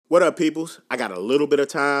What up, peoples? I got a little bit of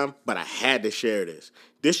time, but I had to share this.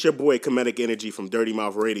 This your boy, Comedic Energy from Dirty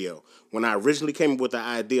Mouth Radio. When I originally came up with the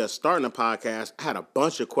idea of starting a podcast, I had a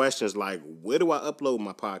bunch of questions like, where do I upload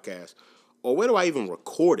my podcast? Or where do I even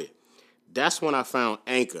record it? That's when I found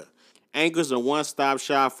Anchor. Anchor's a one-stop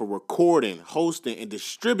shop for recording, hosting, and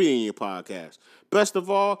distributing your podcast. Best of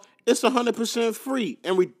all, it's 100% free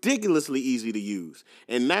and ridiculously easy to use.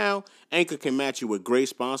 And now, Anchor can match you with great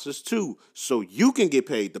sponsors too, so you can get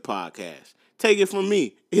paid to podcast. Take it from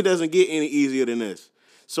me, it doesn't get any easier than this.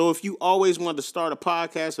 So if you always wanted to start a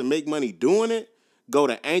podcast and make money doing it, go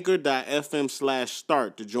to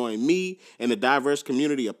anchor.fm/start to join me and the diverse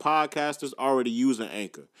community of podcasters already using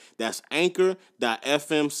Anchor. That's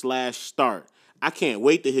anchor.fm/start. I can't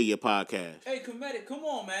wait to hear your podcast. Hey, Comedic, come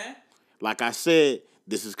on, man. Like I said,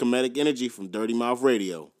 this is Comedic Energy from Dirty Mouth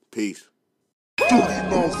Radio. Peace. Dirty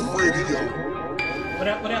Mouth Radio. What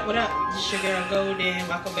up, what up, what up? It's your girl Golden.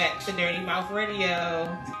 Welcome back to Dirty Mouth Radio.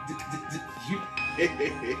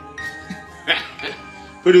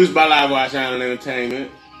 Produced by Live Watch Island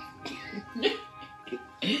Entertainment.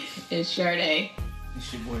 It's Sade.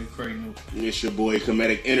 It's your boy, KrayNupe. It's your boy,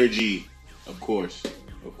 Comedic Energy. Of course.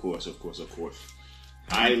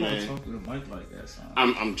 Alright, man. Talk to the mic like that, son.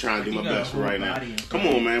 I'm trying to do my best for right now. Come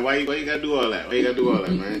on, man. Why you gotta do all that? Why you gotta do all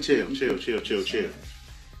that, man? Chill.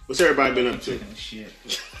 What's everybody been up to? Shit.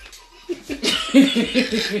 Oh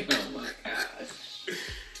my gosh.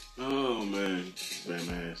 Oh, man. Bad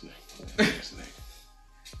my ass name.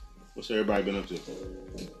 What's everybody been up to?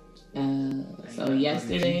 So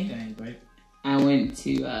yesterday, I went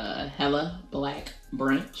to Hella Black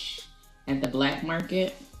Brunch at the Black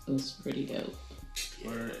Market. It was pretty dope.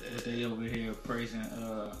 Or they over here praising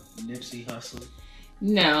Nipsey Hussle?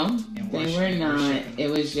 No, they were not. It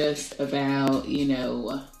was just about,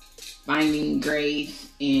 finding grace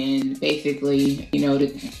and basically,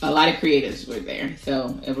 a lot of creatives were there.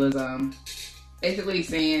 So it was basically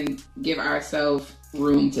saying give ourselves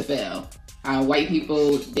room to fail. White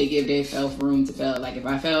people, they give themselves room to fail. Like if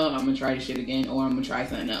I fail, I'm going to try this shit again or I'm going to try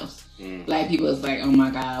something else. Black people, it's like, oh my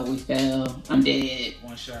God, we fell. I'm dead.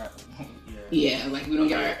 One shot. Yeah, like we don't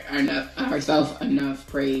give ourselves enough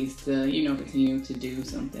praise to, continue to do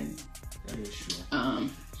something. That is true.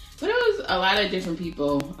 But it was a lot of different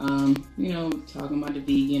people, talking about the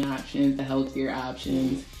vegan options, the healthier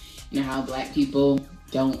options, how Black people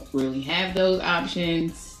don't really have those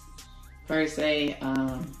options per se.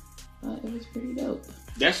 But it was pretty dope.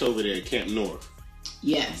 That's over there at Camp North.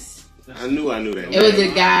 Yes. I knew that. It was a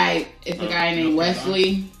guy. It's a guy named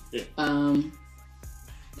Wesley. Yeah.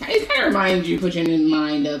 It kind of reminds you, put you in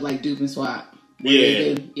mind of like Dupe and Swap.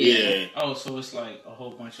 Yeah. Oh, so it's like a whole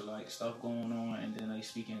bunch of like stuff going on, and then they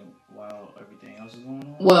speaking while everything else is going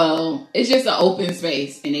on. Well, it's just an open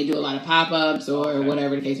space, and they do a lot of pop-ups or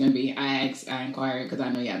whatever the case may be. I inquired because I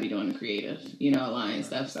know y'all be doing the creative, alliance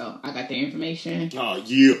stuff. So I got their information. Oh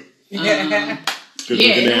yeah. Yeah,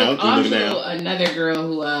 also another girl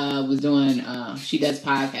who was doing, she does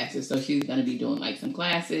podcasts, so she's going to be doing like some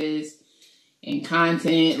classes and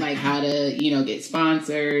content, like how to, get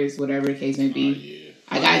sponsors, whatever the case may be. Oh, yeah.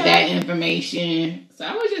 I got that information. So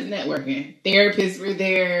I was just networking. Therapists were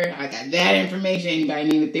there. I got that information. Anybody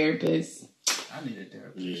need a therapist? I need a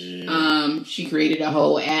therapist. Yeah. She created a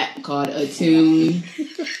whole app called Attune.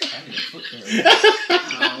 I need a foot therapist.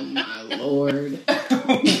 Oh my Lord.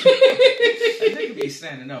 They could be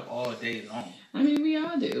standing up all day long. I mean, we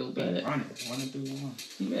all do, but running through the one.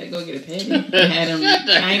 You better go get a pedi. Had them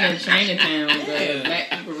Chinatown, but Black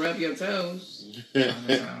people rub your toes.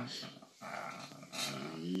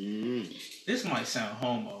 This might sound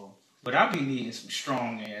homo, but I be needing some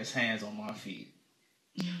strong ass hands on my feet.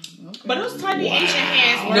 Okay. But those tiny Asian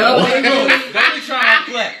hands were Don't be trying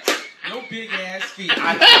to flex. No big ass feet.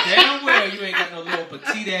 I damn well you ain't got no little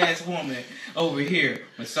petite ass woman over here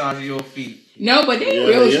massaging your feet. No, but they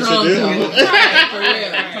real strong though. Right, for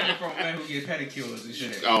real. Coming from a man who get pedicures and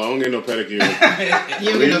shit. Oh, I don't get no pedicures. You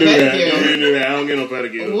don't get no pedicures. I don't get no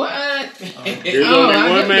pedicures. What? There's only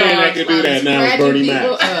one man that can do that now. Is Bernie Mac.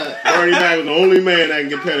 Bernie Mac was the only man that can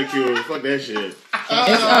get pedicures. Fuck that shit. It's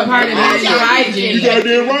a part of natural hygiene. You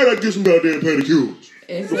goddamn right. I get some goddamn pedicures.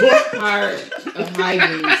 It's a part of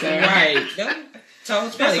hygiene, sir. right.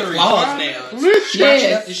 Toes probably claws now.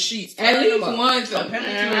 Yes. Up the sheets. At least once. I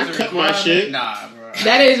cut my shit. Nah, bro.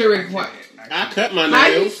 That is a requirement. I cut my How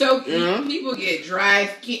you nails. so people get dry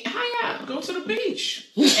skin? How y'all go to the beach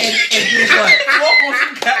and do what? Walk on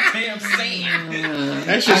some goddamn sand.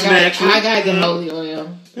 That's just natural. I got the holy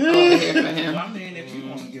oil over here for him. I mean, if you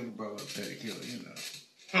want to give a brother a pedicure,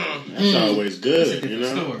 That's always good,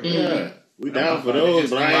 Story. Yeah. We down for those,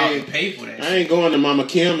 but I ain't going to Mama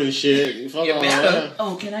Kim and shit. Fuck all that.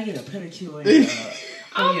 Oh, can I get a pedicure?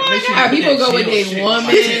 Oh my God, people go with their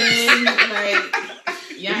woman.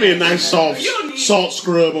 Give me a nice salt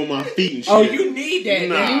scrub on my feet and shit. Oh, you need that.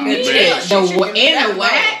 Nah, You need it. And the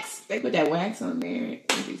wax. They put that wax on there.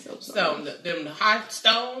 It'd be so soft. Them hot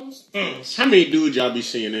stones. How many dudes y'all be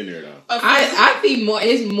seeing in there though? I think more.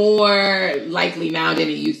 It's more likely now than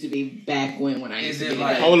it used to be back when I used to be.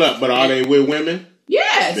 Hold up, but are they with women?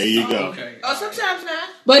 Yes. There you go. Okay. Oh, sometimes not.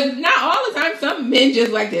 But not all the time. Some men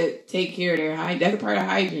just like to take care of their hygiene. That's a part of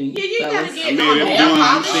hygiene. Yeah, you gotta get them dudes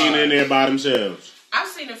you've seen in there by themselves. I've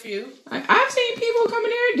seen a few. I've seen people come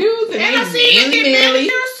in there, dudes, and I've seen them get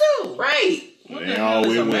manicures too. Right. What the hell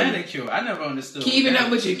is a manicure? I never understood. Keeping up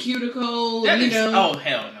with your cuticles, Oh,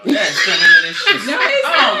 hell no. That's feminine and shit. No, it's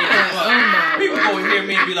not. People go and hear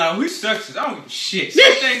me and be like, we sexist. I don't give a shit.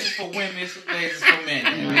 Some things is for women, some things is for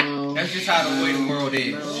men. No. That's just how the way the world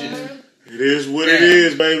is. No. Shit. It is what it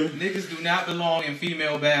is, baby. Niggas do not belong in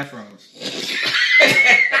female bathrooms.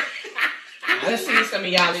 Let's see some of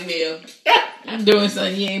y'all in there. I'm doing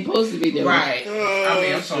something you ain't supposed to be doing. Right.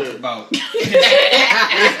 I'm talking about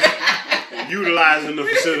utilizing the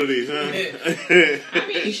facilities, huh? I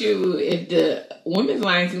mean, shoot, if the women's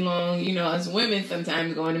line too long, us women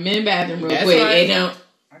sometimes go in the men's bathroom real quick. Right. They don't.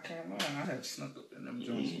 I can't lie. I had snuck up in them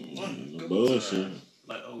joints. Bullshit.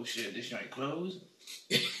 Like, oh shit, this joint closed.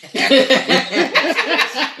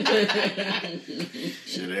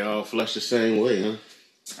 Shit, they all flush the same way, huh?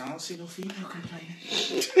 I don't see no female complaining.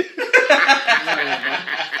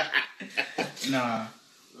 Nah.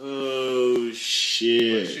 Oh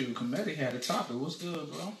shit. Shoot, Comedy had a topic. What's good,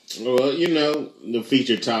 bro? Well, the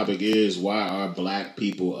featured topic is why are black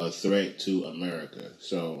people a threat to America?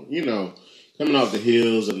 So, coming off the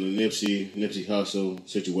heels of the Nipsey Hussle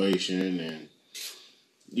situation, and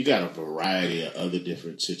you got a variety of other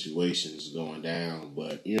different situations going down,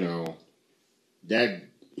 but that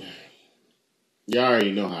y'all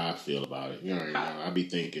already know how I feel about it. You already know. I be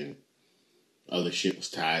thinking other shit was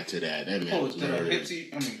tied to that. That man was murdered.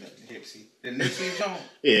 The Nipsey joint.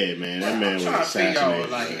 Yeah, man, that man was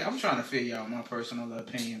assassinated. I'm trying to figure out my personal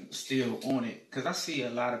opinion still on it, because I see a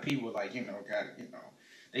lot of people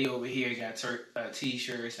they over here got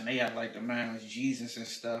t-shirts and they got like the man with Jesus and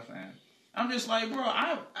stuff, and I'm just like, bro,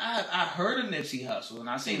 I heard of Nipsey Hussle and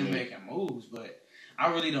I seen him making moves, but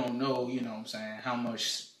I really don't know, how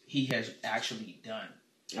much he has actually done.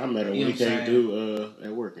 I met him what he can't do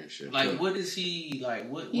at work and shit. Like, what is he like?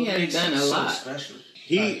 What he has makes done him a so lot. Special?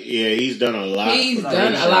 He's done a lot. He's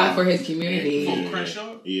done a lot for his community.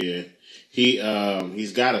 Yeah. He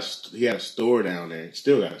had a store down there.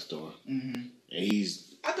 Still got a store. Mm-hmm. And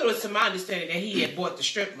I thought it was to my understanding that he had bought the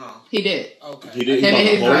strip mall. He did. Okay. He did.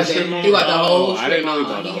 He bought the whole strip mall. He bought the whole strip I didn't know he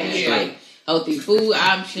mall. bought the whole He strip. had healthy food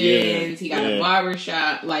options. He got a barber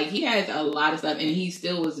shop. Like, he has a lot of stuff, and he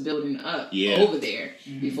still was building up over there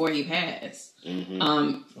before he passed.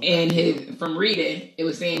 Mm-hmm. And from reading, it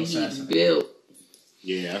was saying he built.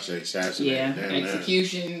 Yeah, I say assassinate. Yeah,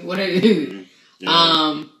 execution. What it is.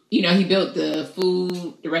 He built the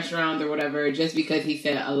food, the restaurants or whatever, just because he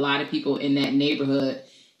said a lot of people in that neighborhood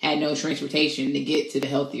had no transportation to get to the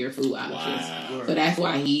healthier food options. Wow. So that's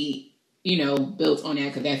why he, built on that,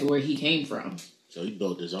 because that's where he came from. So he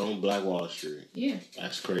built his own Black Wall Street. Yeah.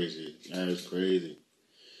 That's crazy. That is crazy.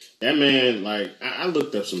 That man, I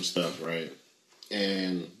looked up some stuff, right?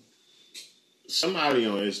 And somebody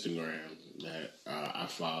on Instagram that I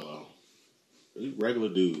follow, regular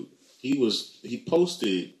dude, he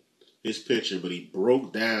posted his picture, but he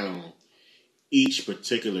broke down each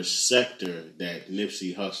particular sector that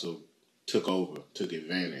Nipsey Hussle took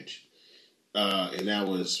advantage. And that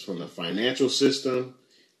was from the financial system.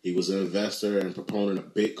 He was an investor and proponent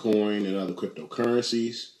of Bitcoin and other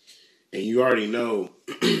cryptocurrencies. And you already know,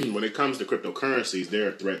 when it comes to cryptocurrencies, they're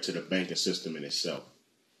a threat to the banking system in itself.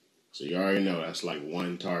 So you already know that's like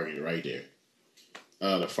one target right there.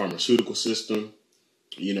 The pharmaceutical system,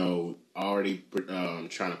 already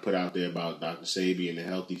trying to put out there about Dr. Sebi and the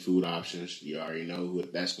healthy food options. You already know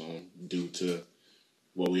what that's going to do to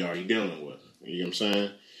what we already dealing with. You know what I'm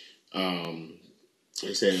saying?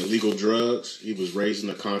 They said illegal drugs. He was raising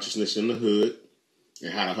the consciousness in the hood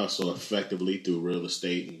and how to hustle effectively through real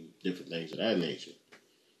estate and different things of that nature.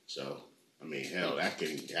 So, hell, that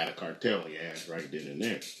can add a cartel on your ass right then and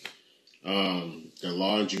there. The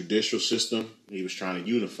law and judicial system, he was trying to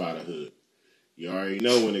unify the hood. You already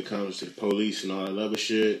know when it comes to the police and all that other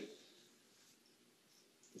shit,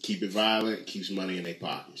 keep it violent, keeps money in their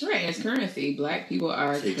pockets. Right, it's currency. Black people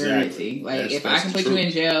are currency. Like, if I can put you in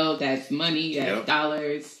jail, that's money, that's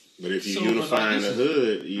dollars. But if you unifying the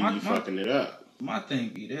hood, you fucking it up. My thing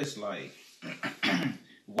be this, like,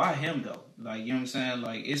 why him though? Like, you know what I'm saying?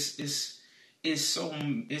 Like, it's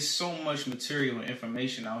so much material and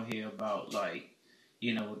information out here about, like,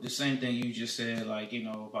 you know, the same thing you just said, like, you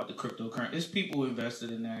know, about the cryptocurrency. It's people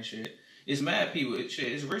invested in that shit. It's mad people.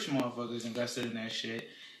 It's rich motherfuckers invested in that shit.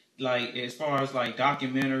 Like, as far as, like,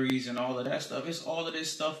 documentaries and all of that stuff, it's all of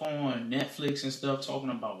this stuff on Netflix and stuff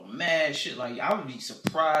talking about mad shit. Like, I would be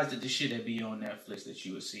surprised at the shit that be on Netflix that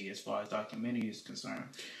you would see as far as documentary is concerned.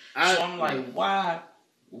 So I'm like, why?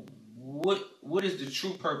 What is the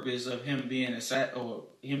true purpose of him being attacked or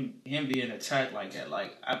him being attacked like that?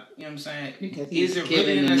 Like, you know what I'm saying? Because is it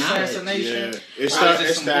really an assassination? Yeah.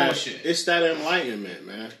 It's that enlightenment,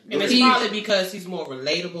 man. And it's probably because he's more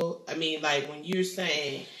relatable. I mean, like, when you're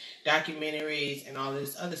saying documentaries and all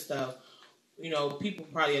this other stuff, you know, people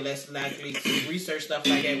probably are less likely to research stuff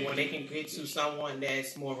like that when they can get to someone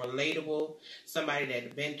that's more relatable, somebody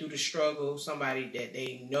that's been through the struggle, somebody that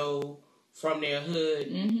they know from their hood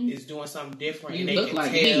is doing something different. You and they look can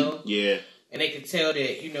like tell. me. Yeah. And they can tell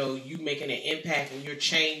that, you know, you making an impact and you're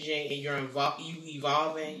changing and you're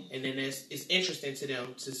evolving, and then it's interesting to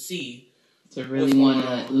them to see. To really want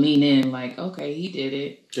to lean in, like, okay, he did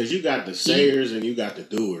it. Because you got the sayers and you got the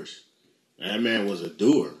doers. And that man was a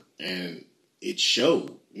doer, and it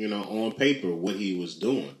showed, you know, on paper what he was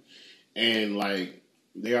doing. And like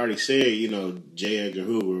they already said, you know, J. Edgar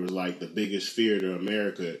Hoover was like, the biggest fear to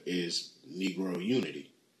America is Negro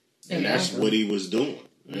unity. And that's what he was doing,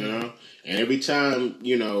 you know? And every time,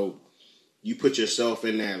 you know, you put yourself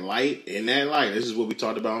in that light, this is what we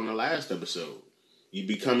talked about in the last episode. You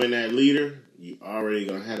becoming that leader, you already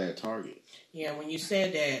gonna have that target. Yeah, when you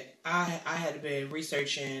said that, I had been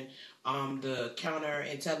researching the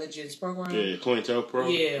counterintelligence program. Yeah,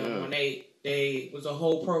 COINTELPRO. Yeah, when they was a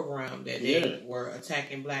whole program that they were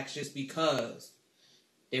attacking blacks just because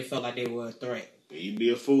they felt like they were a threat. You'd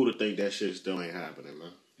be a fool to think that shit still ain't happening,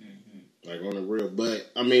 man. Like, on the real.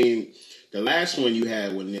 But, I mean, the last one you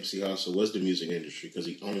had with Nipsey Hussle was the music industry because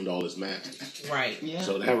he owned all his masters. Right. Yeah.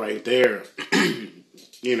 So that right there,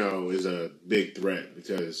 you know, is a big threat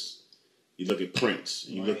because you look at Prince,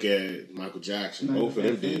 you look at Michael Jackson, both of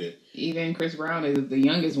them did it. Even Chris Brown is the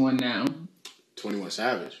youngest one now. 21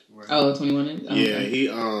 Savage. Right. Oh, 21 is? Oh, yeah, okay. he,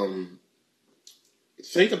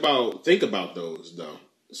 think about those, though.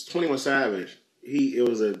 It's 21 Savage. It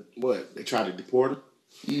was they tried to deport him?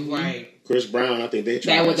 Mm-hmm. Right. Chris Brown, I think they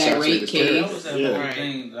tried that to was that rape case. That was that whole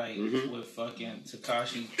thing, like, with fucking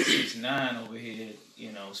Tekashi 6ix9ine over here,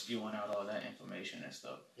 you know, spewing out all that information and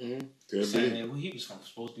stuff. Saying that he was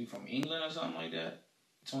supposed to be from England or something like that.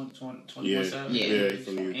 21 Savage? Yeah,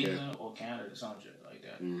 from England or Canada or some shit like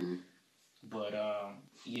that. But,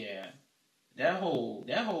 yeah. That whole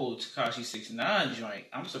Tekashi 6ix9ine joint,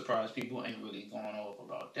 I'm surprised people ain't really going off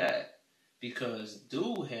about that. Because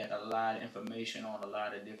dude had a lot of information on a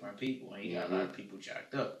lot of different people, and he got a lot of people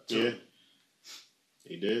jacked up too. Yeah,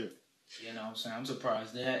 he did. You know what I'm saying? I'm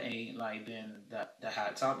surprised that ain't like been the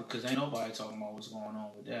hot topic because ain't nobody talking about what's going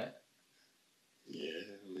on with that. Yeah,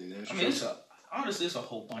 I mean that's true. Honestly, it's a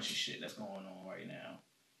whole bunch of shit that's going on right now.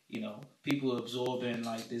 You know, people absorbing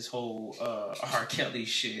like this whole R. Kelly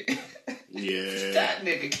shit. Yeah, that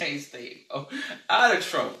nigga can't stay out of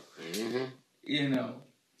trouble. You know.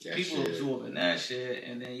 That people shit. Absorbing that shit,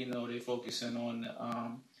 and then, you know, they focusing on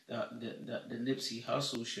the Nipsey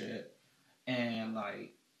Hussle shit, and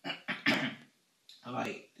like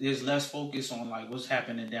like there's less focus on like what's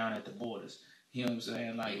happening down at the borders. You know what I'm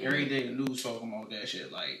saying? Like every day the news talking about that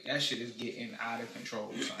shit. Like that shit is getting out of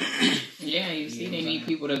control. Yeah, you see, they need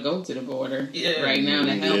people to go to the border right now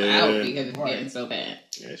to help out because it's getting so bad.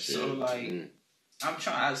 So like I'm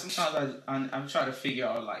trying to figure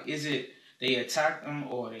out, like, is it they attacked him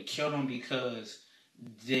or they killed him because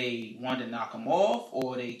they wanted to knock him off,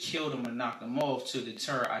 or they killed him and knocked him off to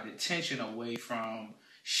deter our attention away from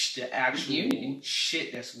the actual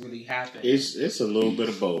shit that's really happening? It's a little bit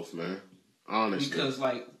of both, man. Honestly, because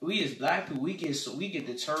like we as black people, we get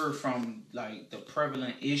deterred from like the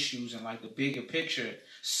prevalent issues and like the bigger picture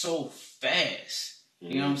so fast.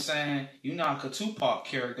 You know what I'm saying? You knock a Tupac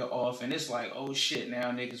character off, and it's like, oh shit, now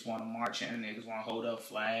niggas want to march in, niggas want to hold up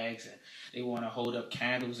flags, and they want to hold up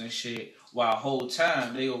candles and shit, while whole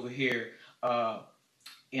time they over here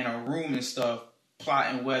in a room and stuff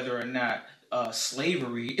plotting whether or not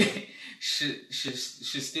slavery should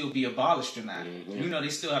still be abolished or not. You know, they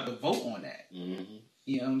still have to vote on that.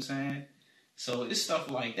 You know what I'm saying? So it's stuff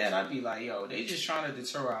like that. I'd be like, yo, they just trying to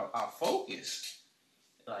deter our focus.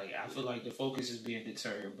 Like, I feel like the focus is being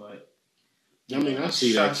deterred, but I mean, I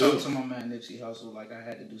see that too. Shout out to my man Nipsey Hussle. Like, I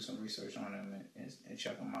had to do some research on him and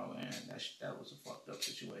check him out, and that was a fucked up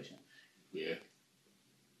situation. Yeah.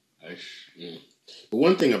 But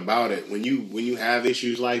one thing about it, when you have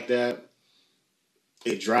issues like that,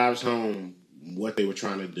 it drives home what they were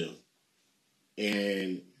trying to do,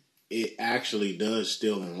 and it actually does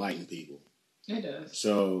still enlighten people. It does.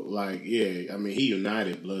 So, like, yeah, I mean, he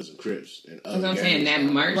united Bloods and Crips. And that's what I'm saying. That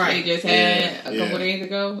march they just had a couple days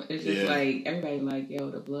ago, it's just like, everybody like,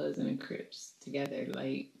 yo, the Bloods and the Crips together.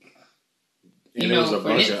 Like, and there was a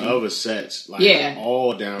bunch of other sets, like,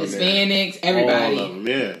 all down Hispanics, everybody. All of them,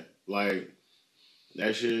 yeah. Like,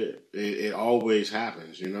 that shit, it always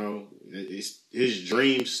happens, you know? His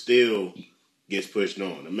dream still gets pushed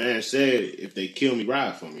on. The man said, if they kill me,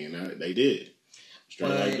 ride for me, and they did. Straight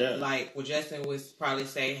like that. Like what Justin would probably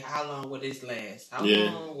say, how long will this last? How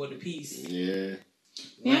long will the peace? Yeah.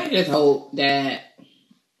 I just hope that,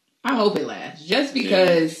 I hope it lasts. Just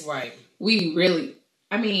because we really,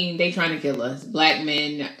 I mean, they trying to kill us. Black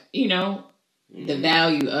men, you know, the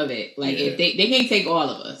value of it. Like, if they can't take all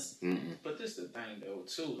of us. Mm-hmm. But this is the thing, though,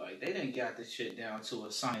 too. Like, they done got this shit down to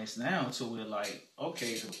a science now to where, like,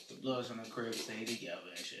 okay, the Bloods and the Crips stay together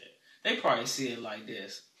and shit. They probably see it like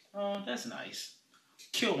this. Oh, that's nice.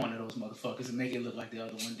 Kill one of those motherfuckers and make it look like the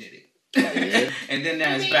other one did it. And then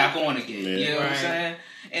now it's back on again. You know what I'm saying?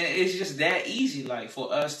 And it's just that easy, like,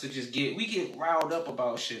 for us to just we get riled up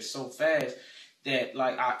about shit so fast that,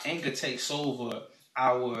 like, our anger takes over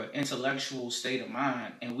our intellectual state of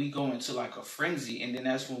mind, and we go into like a frenzy, and then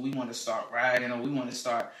that's when we want to start rioting, or we want to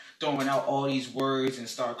start throwing out all these words and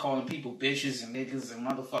start calling people bitches and niggas and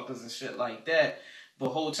motherfuckers and shit like that. But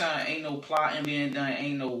whole time ain't no plotting being done,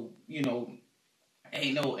 ain't no, you know,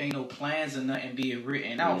 ain't no plans or nothing being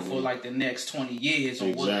written out for like the next 20 years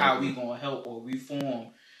or how we gonna help or reform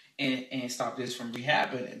and stop this from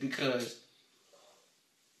happening. Because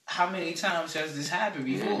how many times has this happened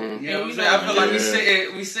before? You know what I'm saying? I feel like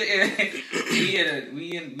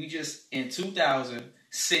we just in 2000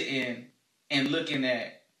 sitting and looking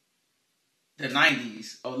at the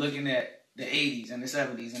 90s or looking at the 80s and the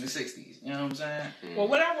 70s and the 60s. You know what I'm saying? Well,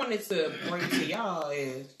 what I wanted to bring to y'all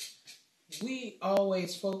is we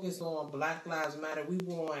always focus on Black Lives Matter. We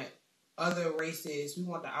want other races, we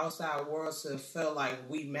want the outside world to feel like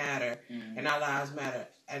we matter and our lives matter.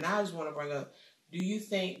 And I just want to bring up, do you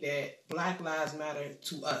think that Black Lives Matter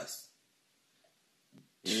to us?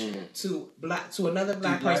 To another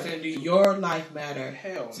black person, do your life matter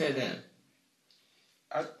to them?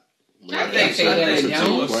 I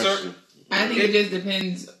think it just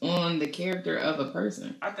depends on the character of a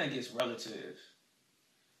person. I think it's relative.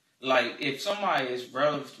 Like, if somebody is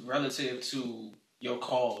relative to your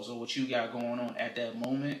cause or what you got going on at that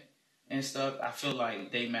moment and stuff, I feel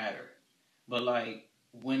like they matter. But, like,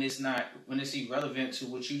 when it's irrelevant to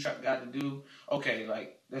what you got to do, okay,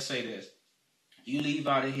 like, let's say this. You leave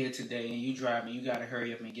out of here today and you drive and you got to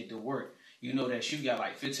hurry up and get to work. You know that you got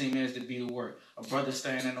like 15 minutes to be to work. A brother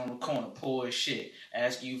standing on the corner, poor as shit,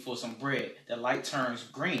 asking you for some bread. The light turns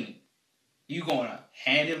green. You gonna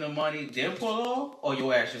hand him the money, then pull off, or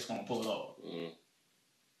your ass just gonna pull off?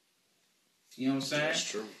 You know what I'm saying? That's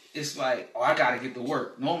true. It's like, oh, I gotta get to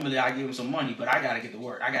work. Normally I give him some money, but I gotta get to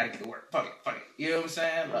work. Fuck it. You know what I'm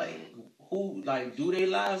saying? Like, do their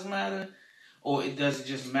lives matter? Or does it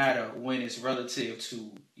just matter when it's relative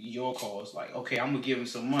to your cause? Like, okay, I'm going to give him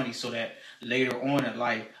some money so that later on in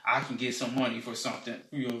life, I can get some money for something,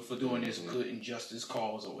 you know, for doing this good and justice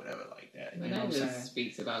cause or whatever like that. But that just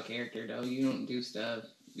speaks about character, though. You don't do stuff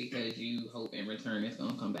because you hope in return it's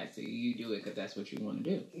going to come back to you. You do it because that's what you want to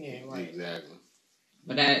do. Yeah, right. Exactly.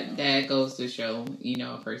 But that goes to show, you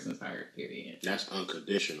know, a person's heart, period. That's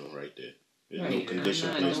unconditional right there. There's no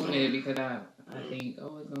condition. I'm not doing it because I think,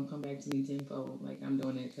 oh, it's going to come back to me tenfold. Like, I'm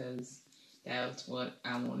doing it because that's what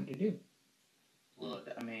I wanted to do. Well,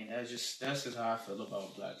 I mean, that's just how I feel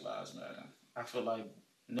about Black Lives Matter. I feel like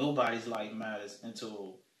nobody's life matters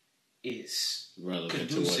until it's relevant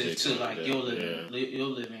conducive to like your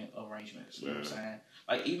living arrangements. You know what I'm saying?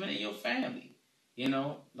 Like, even in your family, you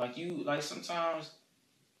know, like sometimes,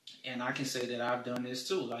 and I can say that I've done this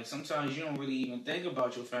too. Like, sometimes you don't really even think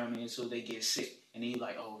about your family until they get sick. And then you're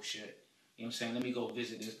like, oh, shit. You know what I'm saying? Let me go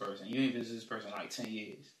visit this person. You ain't visited this person in like 10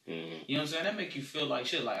 years. You know what I'm saying? That make you feel like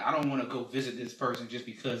shit. Like, I don't want to go visit this person just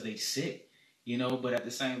because they sick. You know? But at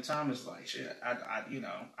the same time, it's like, shit,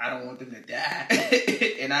 I don't want them to die.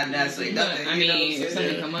 And I not say nothing. I mean, if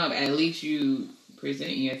something come up, at least you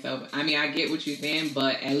present yourself. I mean, I get what you're saying,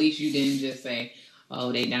 but at least you didn't just say,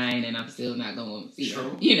 oh, they dying and I'm still not going to see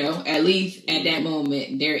them. You know, at least at that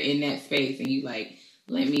moment, they're in that space and you like,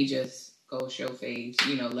 let me just go show face,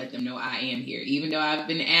 you know, let them know I am here. Even though I've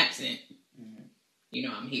been absent, you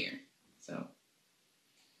know, I'm here. So.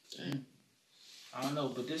 I don't know,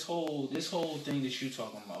 but this whole thing that you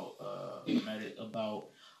talking about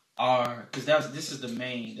because this is the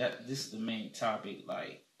main topic.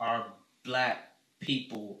 Like, are black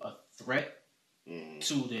people a threat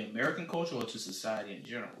to the American culture or to society in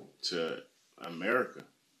general? To America.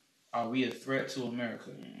 Are we a threat to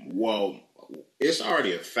America? Well, it's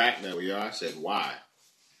already a fact that we are. I said why.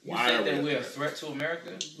 You think that we're a threat to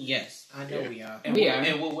America? Yes, I know we are. And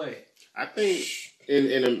in what way? I think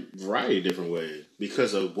in a variety of different ways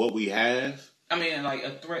because of what we have. I mean, like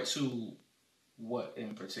a threat to what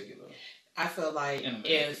in particular? I feel like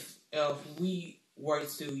if we were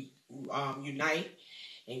to unite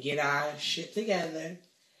and get our shit together,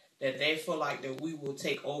 that they feel like that we will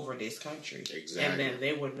take over this country. Exactly. And then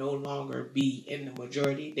they would no longer be in the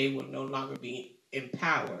majority. They would no longer be in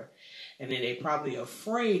power. And then they probably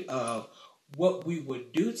afraid of what we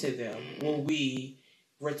would do to them when we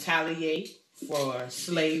retaliate for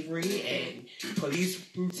slavery and police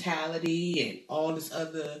brutality and all this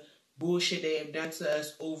other bullshit they have done to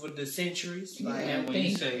us over the centuries. Like, and when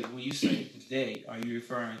you say they, are you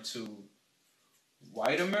referring to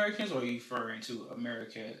white Americans or are you referring to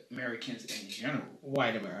Americans in general?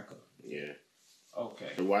 White America. Yeah.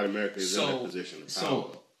 Okay. The white America is in that position of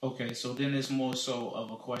power. So then it's more so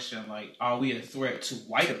of a question like, are we a threat to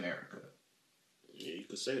white America? Yeah, you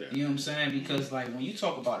could say that. You know what I'm saying? Because like when you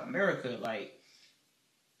talk about America, like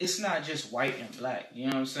it's not just white and black. You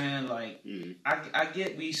know what I'm saying? Like I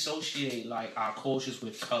get we associate like our cultures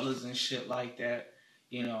with colors and shit like that.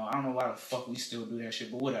 You know, I don't know why the fuck we still do that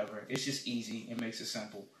shit, but whatever. It's just easy. It makes it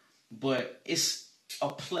simple. But it's a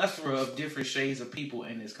plethora of different shades of people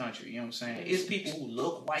in this country. You know what I'm saying? It's people who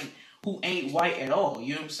look white who ain't white at all.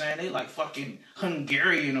 You know what I'm saying? They like fucking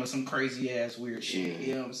Hungarian or some crazy ass weird shit.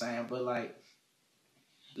 You know what I'm saying? But like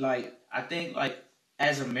I think like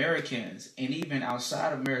as Americans and even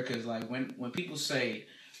outside America, is like when people say,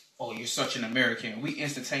 "Oh, you're such an American," we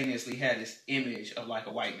instantaneously had this image of like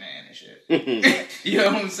a white man and shit. You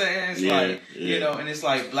know what I'm saying? It's you know, and it's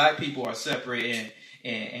like black people are separate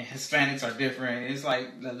and Hispanics are different. It's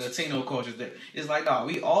like the Latino culture. It's like, no,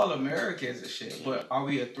 we all Americans and shit. But are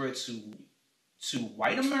we a threat to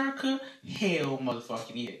white America? Hell,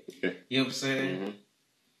 motherfucking yeah. You know what I'm saying?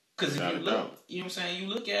 Because if you look, you know what I'm saying, you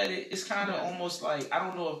look at it, it's kind of almost like, I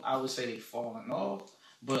don't know if I would say they falling off,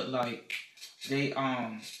 but like it's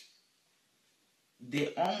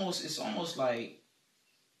almost like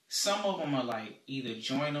some of them are like either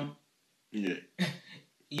join them, you know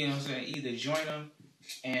what I'm saying, either join them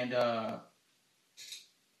and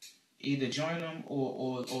either join them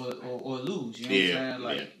or lose. You know what I'm saying?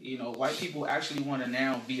 Like you know, white people actually want to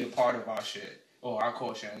now be a part of our shit. Or our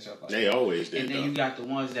culture and stuff like that. They always did. And then you got the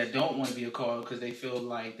ones that don't want to be a culture because they feel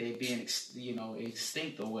like they're being,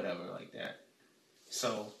 extinct or whatever like that.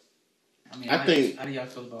 So, I mean, how do y'all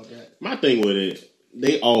feel about that? My thing with it,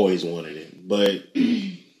 they always wanted it, but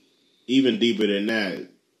even deeper than that,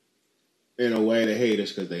 in a way, they hate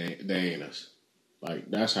us because they ain't us. Like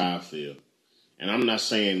that's how I feel. And I'm not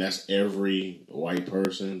saying that's every white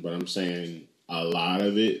person, but I'm saying a lot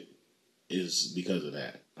of it is because of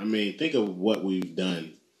that. I mean, think of what we've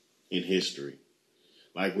done in history.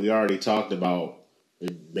 Like we already talked about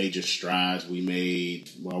the major strides we made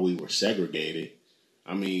while we were segregated.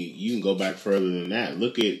 I mean, you can go back further than that.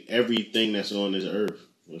 Look at everything that's on this earth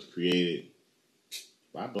was created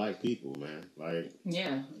by black people, man. Like,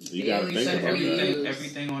 you got to think about that.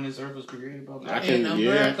 Everything on this earth was created by black people.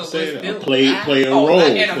 America say was built. Play a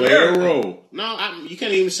role. No, you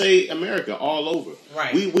can't even say America. All over.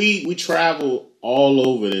 Right. We travel all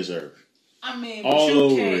over this earth. I mean, but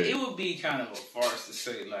it would be kind of a farce to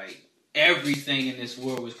say like everything in this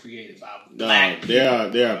world was created by black people.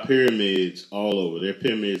 There are pyramids all over. There are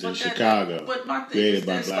pyramids in Chicago created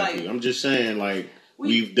by black people. I'm just saying, like,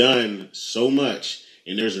 we've done so much,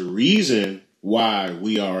 and there's a reason why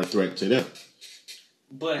we are a threat to them.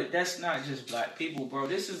 But that's not just black people, bro.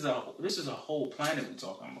 This is a whole planet we're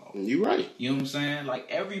talking about. You're right. You know what I'm saying? Like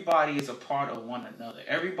everybody is a part of one another.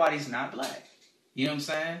 Everybody's not black. You know what I'm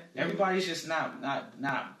saying? Everybody's just not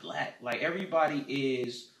black. Like everybody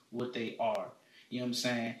is what they are. You know what I'm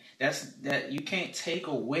saying? That you can't take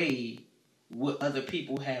away what other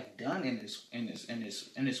people have done in this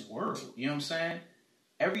world. You know what I'm saying?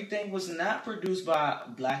 Everything was not produced by a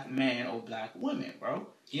black man or black women, bro.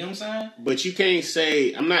 You know what I'm saying? But you can't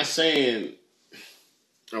say. I'm not saying.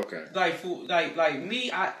 Okay. Like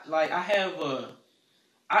me, I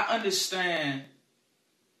understand.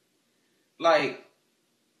 Like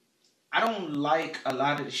I don't like a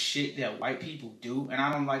lot of the shit that white people do, and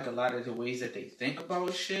I don't like a lot of the ways that they think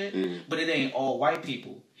about shit, but it ain't all white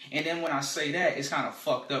people. And then when I say that, it's kind of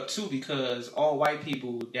fucked up too, because all white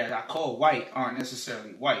people that I call white aren't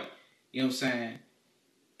necessarily white. You know what I'm saying?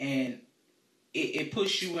 And it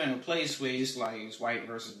puts you in a place where it's like it's white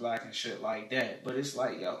versus black and shit like that. But it's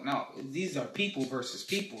like, yo, no, these are people versus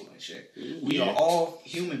people and shit. We are all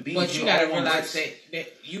human beings. But you gotta realize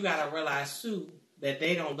that you gotta realize too that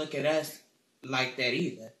they don't look at us like that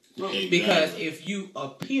either. Exactly. Because if you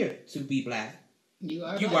appear to be black, you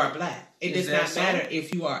are black. It does not matter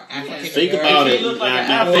if you are African. Think about it.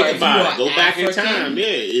 Now think about it. Go back in African. time. Yeah,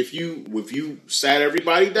 if you sat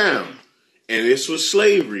everybody down and this was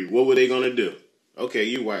slavery, what were they gonna do? Okay,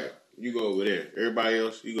 you white. You go over there. Everybody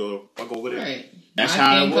else, you go fuck over there. Right. That's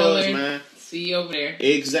how it was, man. See you over there.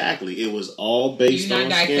 Exactly. It was all based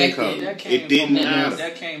on skin color. It didn't matter.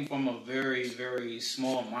 That came from a very, very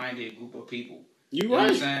small-minded group of people. You know right.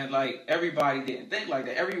 what I'm saying? Like, everybody didn't think like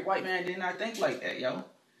that. Every white man did not think like that, yo.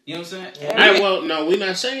 You know what I'm saying? Well, no, we're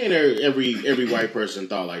not saying every white person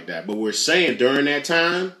thought like that. But we're saying during that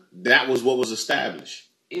time, that was what was established.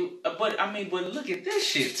 But look at this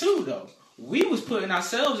shit, too, though. We was putting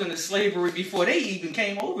ourselves into slavery before they even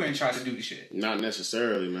came over and tried to do the shit. Not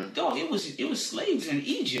necessarily, man. Dog, it was slaves in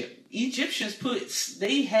Egypt. Egyptians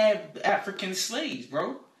they had African slaves,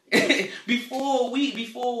 bro. before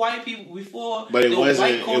white people, but it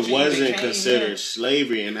wasn't considered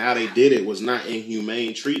slavery, and how they did it was not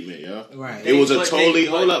inhumane treatment, yo. Right. It was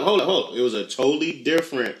hold up. It was a totally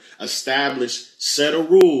different established set of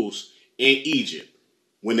rules in Egypt.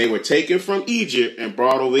 When they were taken from Egypt and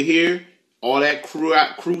brought over here, all that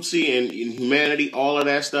cruelty and inhumanity, all of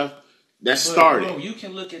that stuff, started. Bro, you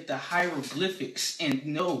can look at the hieroglyphics and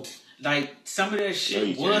know, like, some of that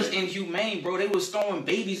shit was inhumane, bro. They was throwing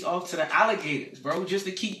babies off to the alligators, bro, just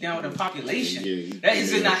to keep down the population. That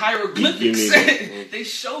is in the hieroglyphics. They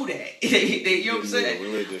show that. You know what I'm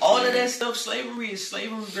saying? All of that stuff, slavery is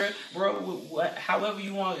slavery, bro. However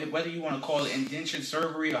you want it, whether you want to call it indentured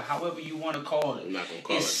servantry or however you want to call it,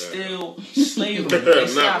 it's still slavery.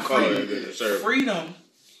 It's not freedom. Freedom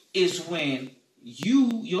is when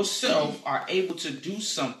you yourself are able to do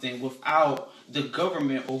something without the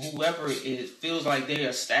government or whoever it feels like they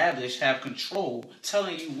established have control,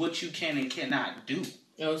 telling you what you can and cannot do.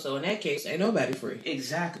 Oh, so in that case, ain't nobody free.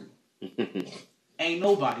 Exactly. Ain't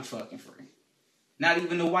nobody fucking free. Not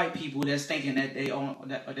even the white people that's thinking that they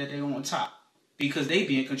on top, because they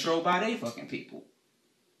being controlled by they fucking people.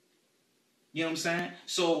 You know what I'm saying?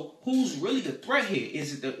 So who's really the threat here?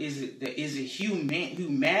 Is it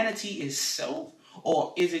humanity itself,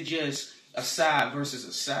 or is it just a side versus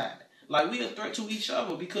a side? Like, we a threat to each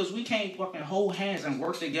other because we can't fucking hold hands and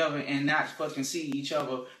work together and not fucking see each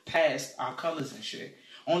other past our colors and shit.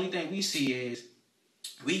 Only thing we see is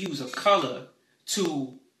we use a color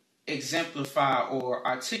to exemplify or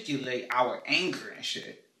articulate our anger and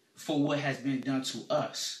shit for what has been done to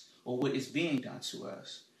us or what is being done to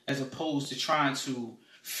us, as opposed to trying to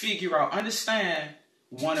figure out, understand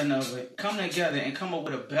one another, come together and come up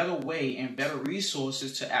with a better way and better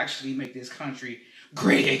resources to actually make this country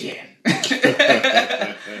great again.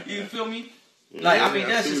 You feel me? Like, I mean,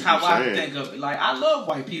 that's just how I think of it. Like, I love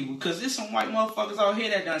white people because there's some white motherfuckers out here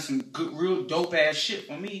that done some good, real dope ass shit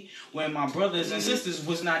for me when my brothers and sisters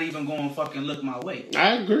was not even going to fucking look my way.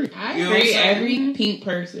 I agree. I agree. Every pink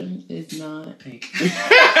person is not pink.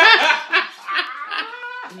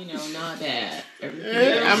 You know, not bad.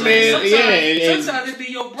 Sometimes it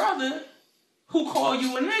be your brother who call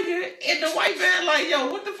you a nigga and the white man like, yo,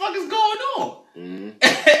 what the fuck is going on?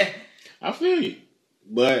 Mm-hmm. I feel you.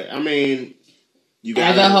 But, I mean, you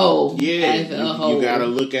got as a whole. Yeah. You got to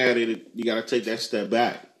look at it. You got to take that step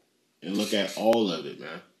back and look at all of it,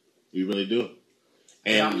 man. You really do.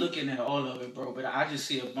 And I'm looking at all of it, bro. But I just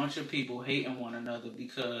see a bunch of people hating one another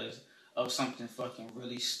because of something fucking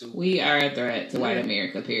really stupid. We are a threat to white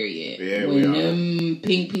America, period. Yeah, when them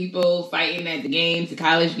pink people fighting at the games, the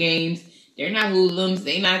college games, they're not hoodlums,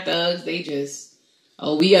 they not thugs, they just,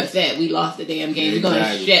 we upset, we lost the damn game, we're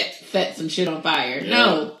gonna set some shit on fire. Yeah.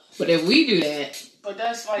 No, but if we do that, but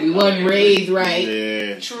that's like, we wasn't raised right.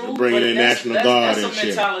 Yeah, true. Bringing in National Guard and shit. That's a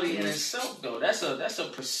mentality in itself, though. That's a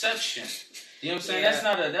perception. You know what I'm saying?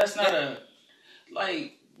 Yeah. That's not a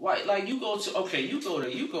like. Why, like, you go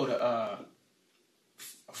to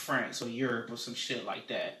France or Europe or some shit like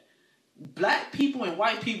that. Black people and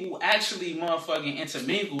white people actually motherfucking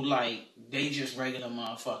intermingle like they just regular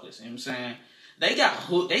motherfuckers. You know what I'm saying? They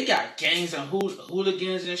got gangs and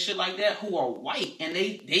hooligans and shit like that who are white, and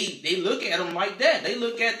they look at them like that. They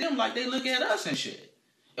look at them like they look at us and shit.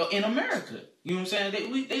 in America. You know what I'm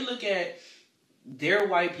saying? They look at their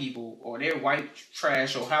white people or their white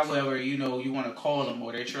trash or however, you want to call them,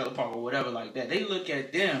 or their trailer park or whatever like that. They look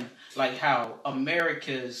at them like how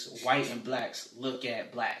America's white and blacks look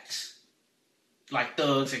at blacks. Like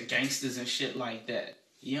thugs and gangsters and shit like that.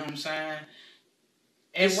 You know what I'm saying?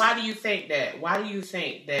 And why do you think that? Why do you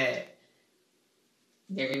think that?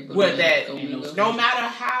 No matter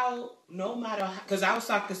how, because I was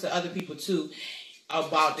talking to other people too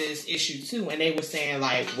about this issue too, and they were saying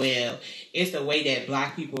like, well, it's the way that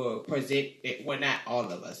black people present. Well, not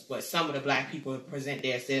all of us, but some of the black people present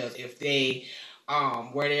themselves. If they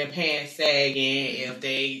wear their pants sagging, if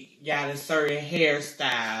they got a certain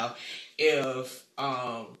hairstyle, if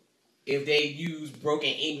they use broken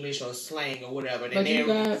English or slang or whatever, then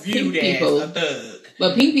they're viewed as a thug.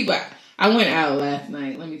 But pink people, I went out last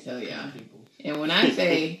night, let me tell y'all. And when I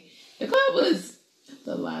say the club was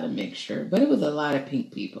a lot of mixture, but it was a lot of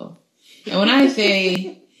pink people. And when I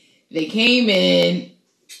say they came in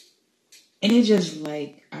and it's just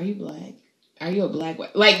like, are you black? Are you a black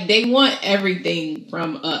white? Like, they want everything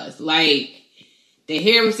from us. Like, the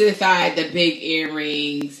hair was to the side, the big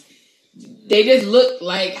earrings. They just look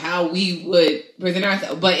like how we would present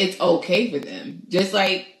ourselves, but it's okay for them. Just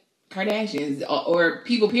like Kardashians or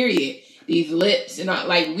people, period. These lips and all,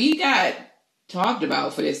 like, we got talked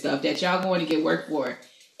about for this stuff that y'all going to get work for,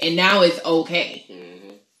 and now it's okay. Mm-hmm.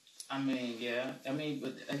 I mean, yeah. I mean,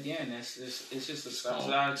 but again, it's just a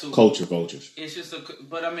side to culture vultures. It's just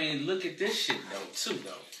but I mean, look at this shit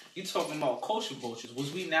though. You talking about culture vultures?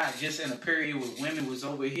 Was we not just in a period where women was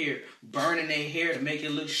over here burning their hair to make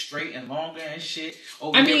it look straight and longer and shit?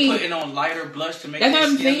 Over here putting on lighter blush to make that's their what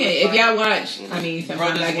I'm skin saying. look If y'all watch, I mean,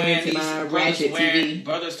 sometimes I get into my ratchet TV.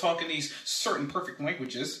 Brothers talking these certain perfect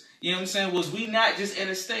languages. You know what I'm saying? Was we not just in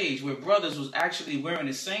a stage where brothers was actually wearing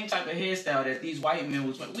the same type of hairstyle that these white men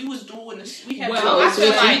was wearing? We was doing this. We had. Well, I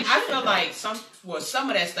feel like some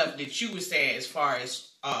of that stuff that you were saying as far as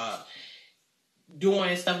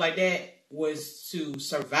doing stuff like that was to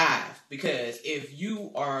survive. Because if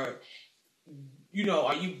you are,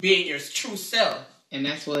 are you being your true self? And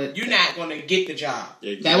that's what... You're not going to get the job.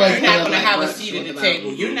 Exactly. You're not going to have a seat at the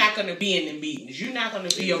table. You're not going to be in the meetings. You're not going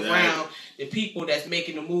to be around the people that's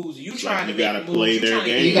making the moves. You trying to make the moves.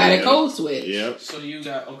 You got a code switch. Yep. So you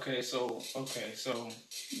got... Okay, so...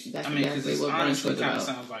 That's I mean, because this honestly kind of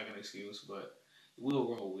sounds like an excuse, but we'll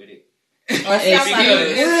roll with it. Really?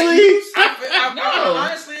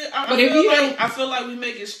 I feel like we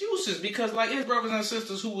make excuses because, like, his brothers and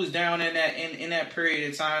sisters who was down in that period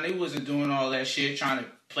of time, they wasn't doing all that shit trying to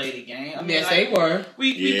play the game. I mean, yes, they were.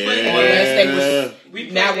 We played, unless they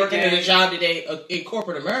was now working in a job today in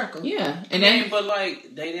corporate America. Yeah, but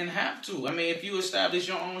like they didn't have to. I mean, if you establish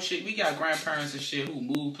your own shit, we got grandparents and shit who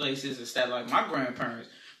moved places and stuff. Like my grandparents,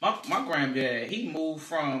 my granddad, he moved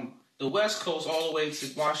from the West Coast all the way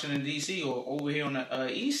to Washington D.C. or over here on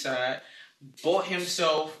the East Side. Bought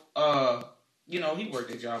himself, he worked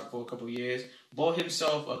a job for a couple of years. Bought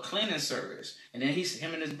himself a cleaning service, and then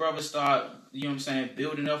him and his brother start,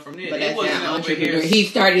 building up from there. But that's not entrepreneur. He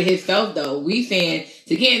started himself though. We saying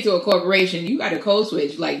to get into a corporation, you got a code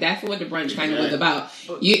switch. Like that's what the brunch kind of was about.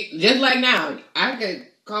 You just like now, I could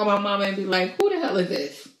call my mama and be like, "Who the hell is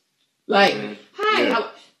this?" Like, hi. Yeah.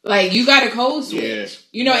 Like you got a code switch.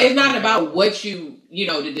 Yeah. It's not about what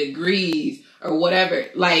the degrees or whatever.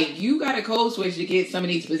 Like you got a code switch to get some of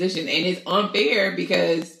these positions, and it's unfair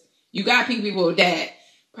because you got people that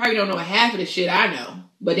probably don't know half of the shit I know,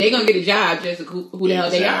 but they gonna get a job just who the hell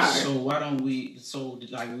they are. So why don't we? So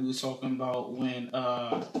like we were talking about when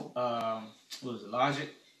what was it, Logic?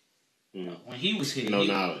 When he was hitting no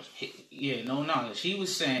knowledge. No knowledge. He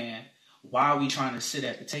was saying, why are we trying to sit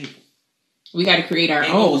at the table? We got to create our own.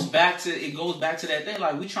 It goes back to that thing.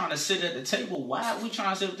 Like we trying to sit at the table. Why are we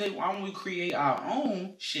trying to sit at the table? Why don't we create our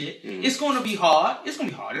own shit? It's going to be hard. It's going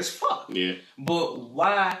to be hard as fuck. Yeah. But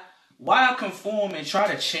why conform and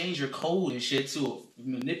try to change your code and shit to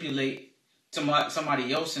manipulate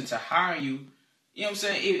somebody else into hiring you? You know what I'm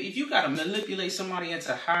saying? If you got to manipulate somebody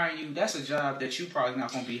into hiring you, that's a job that you probably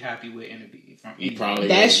not going to be happy with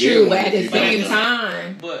That's true, but at the same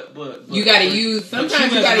time, but you got to use.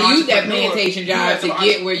 Sometimes you got to use that plantation job to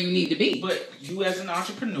get where you need to be. But you, as an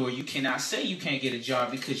entrepreneur, you cannot say you can't get a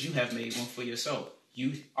job because you have made one for yourself.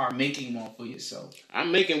 You are making one for yourself.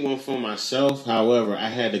 I'm making one for myself. However, I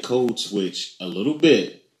had to code switch a little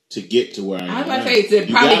bit to get to where I am. I was about to say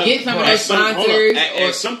to probably get some of those sponsors.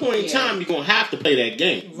 At some point in time, you're gonna have to play that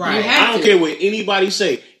game. Right. I don't care what anybody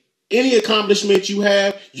say. Any accomplishment you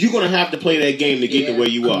have, you're going to have to play that game to get to where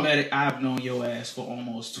you are. I've known your ass for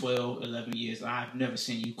almost 12, 11 years. I've never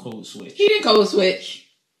seen you code switch. He didn't code switch.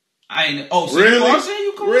 I ain't. Oh, so Really? you are saying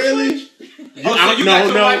you code Really? switch? Oh, so you got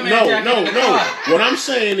your white man jacket in the No. car. What I'm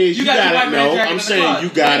saying is you got your gotta white man know. jacket I'm in the saying car. you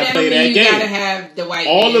gotta That play don't mean that you gotta game. have the white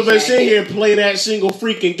All man of us in jacket. here play that single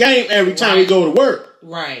freaking game every time we go to work.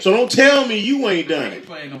 Right. So don't tell me you ain't done I it. ain't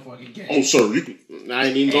playing no fucking game. Oh, sir, you can. I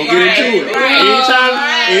ain't even gonna Right, get into it.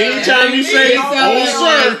 right. Anytime you say, It's "Oh,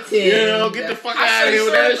 sir," you enlightened. know, get the fuck I out of say here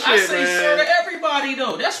with sir. that I shit, say sir man. to everybody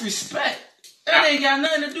though. That's respect. That ain't got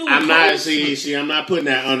nothing to do with I'm not code switch. see. I'm not putting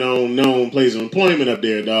that unknown place of employment up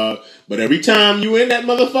there, dog. But every time you in that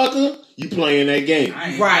motherfucker, you playing that game. I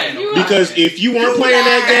ain't Right. playing no Because game. if you weren't playing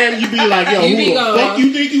that game, you'd be like, yo, You who be the going, fuck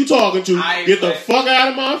you think you talking to? I ain't Get the play- fuck out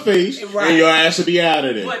of my face, Right. and your ass will be out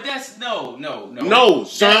of there. But that's no. No,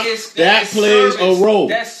 son, that is plays a service. role.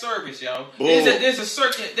 That's service, yo. Bull. There's a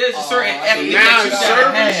certain ethic now that you it's gotta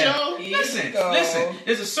service, have. yo? Listen.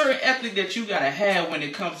 There's a certain ethic that you gotta have when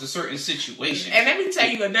it comes to certain situations. And let me tell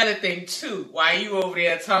you another thing too. While you over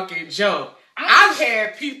there talking Joe, I've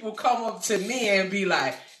had people come up to me and be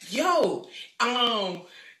like, "Yo,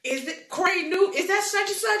 is it KrayNupe? Is that such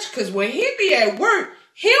and such?" Because when he be at work,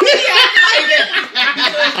 he'll be acting like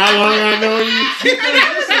that. How long I know you?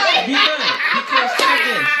 Because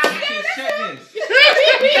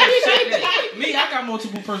check this. Me, I got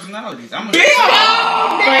multiple personalities. I'm a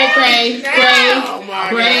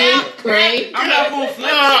Cray. I'm not gonna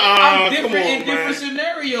flex. I'm different in different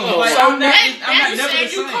scenarios. Like So I'm not you never the saying you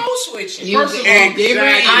same. code switching? You First of all, different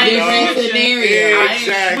I ain't different switching. scenarios. I ain't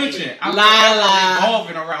Exactly. switching. I'm La.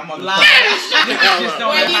 evolving around La. motherfuckers. Niggas just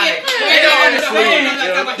don't know how to. They don't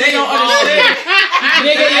understand. They don't understand.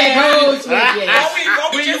 Nigga, you code switching.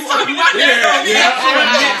 When you get to the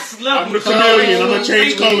next level, I'm the chameleon. I'm gonna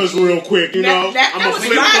change colors real quick. You know, That I'm gonna was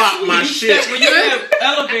flip flop my when shit. you have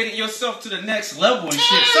elevated yourself to the next level and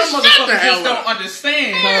shit, some Shut the motherfuckers hell just up. don't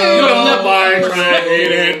understand Oh, your level. Nobody trying to hear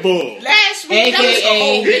that bull. Last week, that was the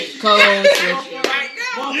whole AKA code switching.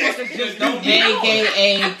 Motherfuckers just don't be knowing.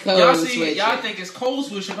 AKA Y'all code see, switching. y'all think it's code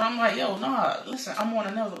switching, but I'm like, yo, nah, listen, I'm on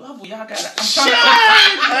another level. Y'all gotta, I'm Shut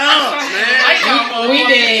trying up, man. We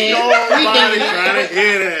did. Nobody trying to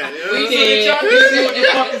hear that. We So did. y'all can see what the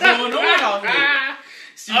fuck is going on out here.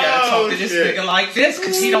 So you gotta talk to this shit. nigga like this,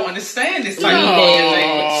 cause he don't understand this type We of did.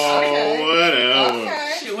 language. Whatever.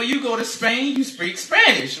 Shit, when you go to Spain, you speak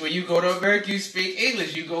Spanish. When you go to America, you speak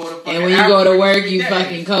English. You go to fucking And when you go to Africa, work, speak you that.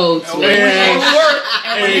 fucking code And when you switch. go to work,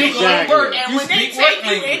 and when you go to Exactly. work, And you when they speak take work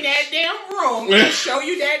you in language. that damn room and show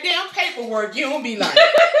you that damn paperwork, you don't be like,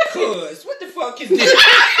 "Cuz, what the fuck is this?" Hey,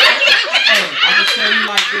 I'm gonna tell you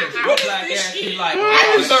like this. Your black this ass shit? be like,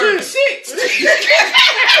 I oh, deserve 6.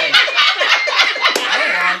 I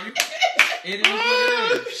don't argue. It is what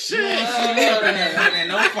it is. You ain't see me up in that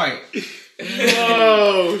no fight.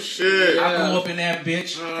 Oh shit. I go up in that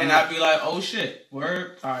bitch and I be like, oh shit,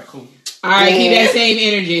 word. All right, cool. Alright, keep that same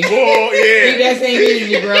energy. Oh Keep yeah. that same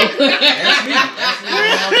energy, bro.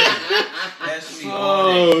 That's me.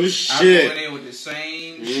 All day. Oh I go shit. in there with the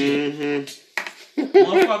same shit. Mm-hmm.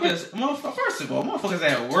 Motherfuckers, first of all, motherfuckers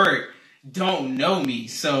at work don't know me,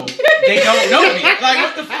 so they don't know me. Like,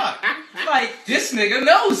 what the fuck? Like, this nigga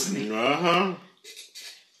knows me. Uh-huh.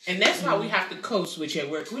 And that's why we have to code switch at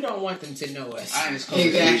work. We don't want them to know us. I ain't just close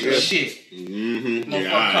Exactly. this shit. Mm-hmm.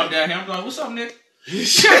 Motherfucker come down here, I'm like, what's up, nigga?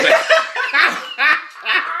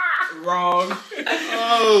 Wrong.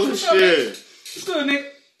 Oh What's up, shit. What's good, nigga?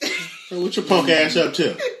 So what your punk ass up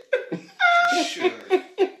to? Sure.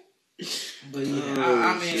 But yeah,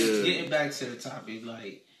 I mean, shit. getting back to the topic,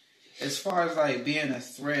 like, as far as like being a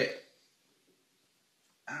threat,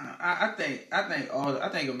 I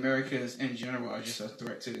think Americans in general are just a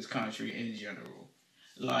threat to this country in general.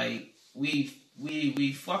 Like we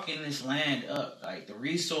fucking this land up. Like the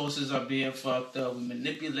resources are being fucked up. We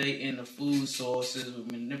manipulating the food sources. We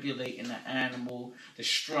manipulating the animal, the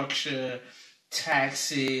structure,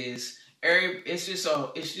 taxes. It's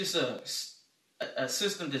just a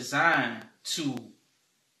system designed to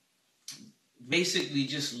basically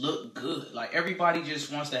just look good. Like everybody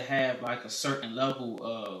just wants to have like a certain level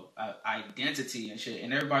of identity and shit,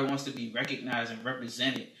 and everybody wants to be recognized and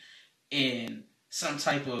represented in some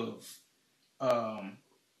type of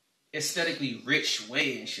aesthetically rich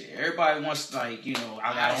way and shit. Everybody wants like, you know,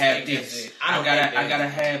 I gotta have this. I gotta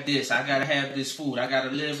have this. I gotta have this food. I gotta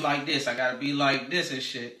live like this. I gotta be like this and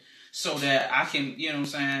shit, so that I can, you know what I'm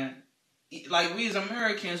saying? Like we as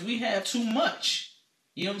Americans, we have too much.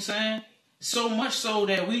 You know what I'm saying? So much so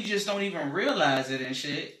that we just don't even realize it and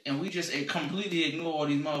shit, and we just completely ignore all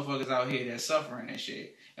these motherfuckers out here that's suffering and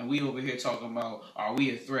shit. And we over here talking about, are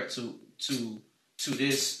we a threat to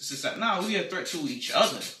this society? No, we a threat to each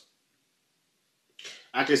other.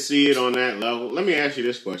 I can see it on that level. Let me ask you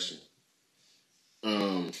this question.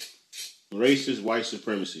 racist white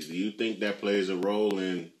supremacy. Do you think that plays a role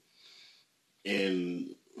in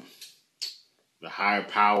the higher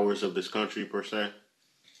powers of this country per se?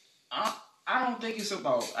 I don't think it's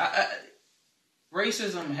about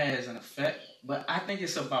racism has an effect, but I think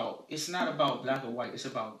it's not about black or white. It's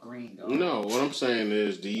about green, though. No, what I'm saying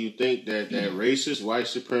is, do you think that racist white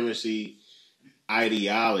supremacy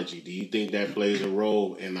ideology, do you think that plays a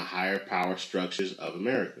role in the higher power structures of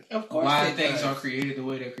America? Of course. Why things are created the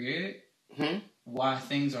way they're created? Hmm? Why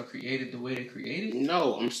things are created the way they're created?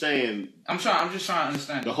 No, I'm saying I'm just trying to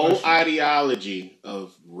understand the whole ideology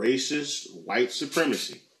of racist white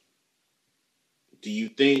supremacy. Do you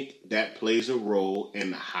think that plays a role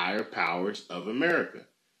in the higher powers of America?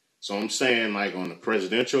 So I'm saying, like, on the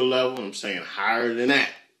presidential level, I'm saying higher than that.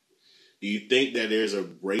 Do you think that there's a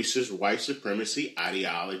racist white supremacy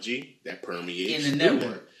ideology that permeates in the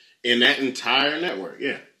network? In that entire network,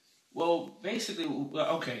 yeah. Well, basically,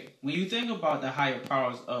 okay, when you think about the higher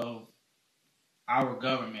powers of our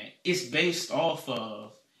government, it's based off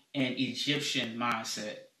of an Egyptian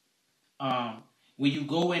mindset. When you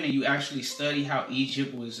go in and you actually study how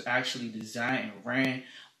Egypt was actually designed and ran,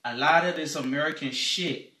 a lot of this American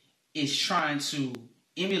shit is trying to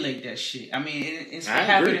emulate that shit. I mean, it's been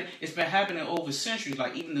happening. It's been happening over centuries.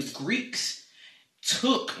 Like, even the Greeks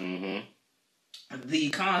took the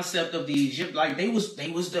concept of the Egypt. Like, they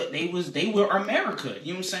were America.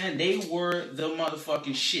 You know what I'm saying? They were the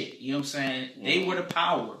motherfucking shit. You know what I'm saying? They were the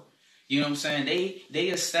power. You know what I'm saying? They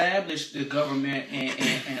established the government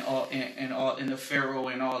and the pharaoh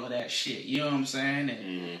and all of that shit. You know what I'm saying?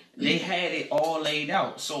 And they had it all laid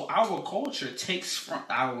out. So our culture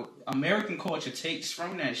our American culture takes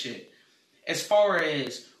from that shit. As far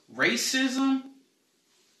as racism,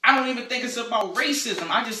 I don't even think it's about racism.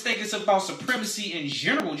 I just think it's about supremacy in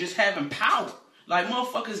general, just having power. Like,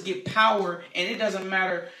 motherfuckers get power, and it doesn't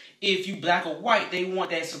matter if you black or white. They want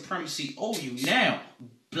that supremacy over you. Now,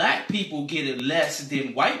 black people get it less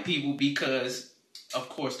than white people because, of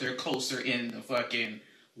course, they're closer in the fucking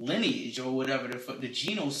lineage or whatever, the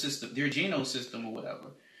genome system, their genome system or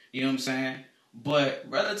whatever. You know what I'm saying? But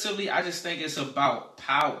relatively, I just think it's about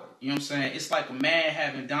power. You know what I'm saying? It's like a man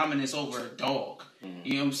having dominance over a dog.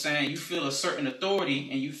 You know what I'm saying? You feel a certain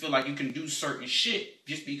authority and you feel like you can do certain shit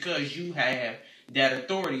just because you have that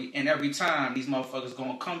authority. And every time, these motherfuckers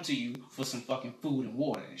gonna come to you for some fucking food and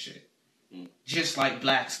water and shit. Just like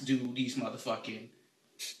blacks do these motherfucking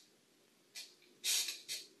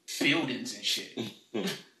buildings and shit. You know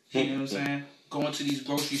what I'm saying? Going to these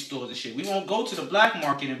grocery stores and shit. We won't go to the black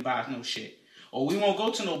market and buy no shit. Or we won't go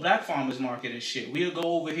to no black farmers market and shit. We'll go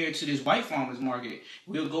over here to this white farmers market.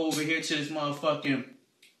 We'll go over here to this motherfucking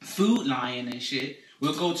Food Lion and shit.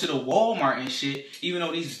 We'll go to the Walmart and shit. Even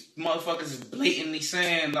though these motherfuckers is blatantly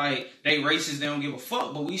saying, like, they racist, they don't give a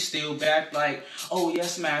fuck. But we still back like, oh,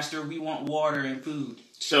 yes, master, we want water and food.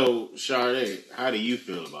 So, Sade, how do you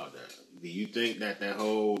feel about that? Do you think that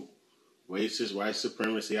whole racist white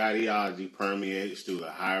supremacy ideology permeates through the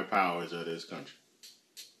higher powers of this country?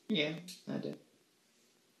 Yeah, I do.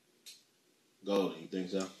 Gold, you think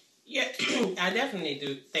so? Yeah, I definitely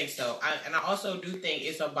do think so. And I also do think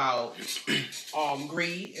it's about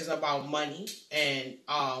greed. It's about money, and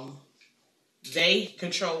they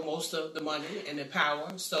control most of the money and the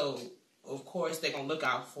power. So of course they're gonna look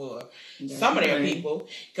out for some of their people.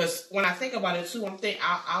 Because when I think about it too,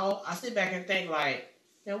 I sit back and think like,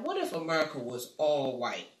 now what if America was all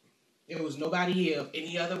white? There was nobody here of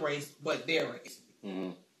any other race but their race. Mm-hmm.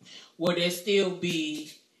 Would there still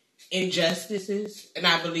be injustices? And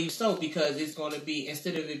I believe so, because it's going to be,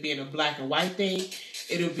 instead of it being a black and white thing,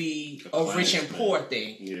 it'll be a rich and poor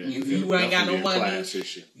thing. Yeah, if you ain't got no money,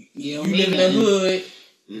 you live in the hood,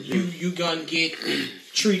 you gonna get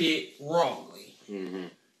treated wrongly. Mm-hmm.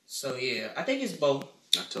 So yeah, I think it's both.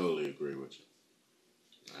 I totally agree with you.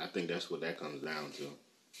 I think that's what that comes down to.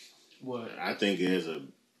 What? I think it's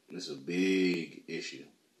a big issue.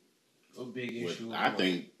 A big issue. I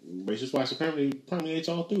think racist white supremacy permeates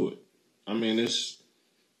all through it. I mean,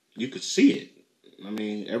 you could see it. I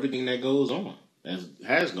mean, everything that goes on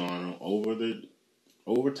has gone on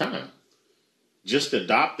over time. Just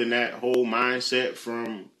adopting that whole mindset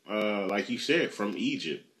from, like you said, from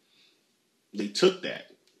Egypt. They took that.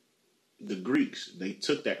 The Greeks, they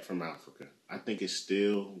took that from Africa. I think it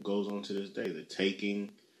still goes on to this day. The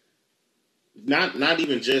taking, not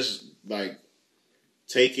even just like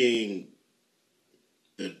taking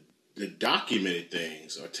the documented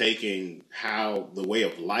things, or taking how the way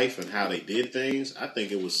of life and how they did things. I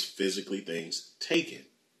think it was physically things taken.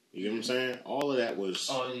 You know what I'm saying? All of that was.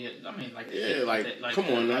 Oh yeah, I mean come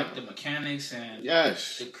on now. Like the mechanics and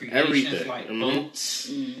yes, the creations everything. like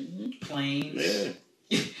boats, planes. Yeah.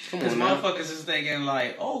 Because motherfuckers is thinking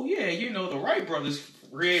like, oh yeah, the Wright brothers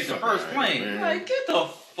created the first plane. Man. Like, get the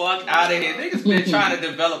fuck out of here. Niggas been trying to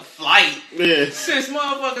develop flight since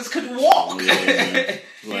motherfuckers could walk. Yeah,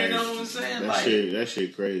 you know what I'm saying? That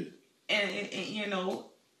shit crazy. And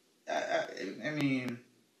I mean,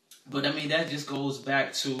 but I mean that just goes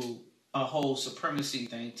back to a whole supremacy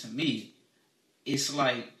thing to me. It's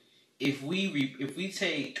like if we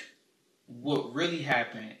take what really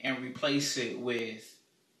happened and replace it with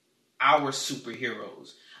our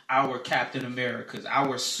superheroes, our Captain Americas,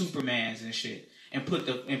 our Supermans and shit, and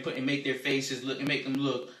make their faces look and make them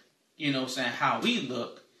look, how we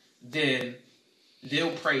look, then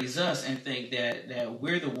they'll praise us and think that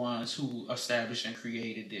we're the ones who established and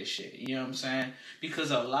created this shit. You know what I'm saying? Because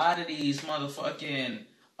a lot of these motherfucking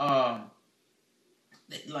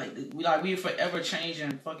we forever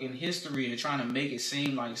changing fucking history and trying to make it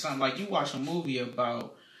seem like something. Like you watch a movie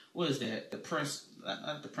about what is that?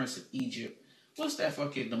 Not the Prince of Egypt. What's that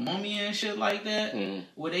fucking the Mummy and shit like that?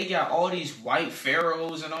 Where they got all these white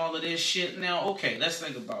pharaohs and all of this shit. Now, okay, let's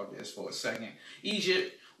think about this for a second.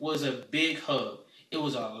 Egypt was a big hub. It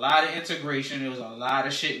was a lot of integration. There was a lot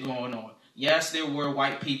of shit going on. Yes, there were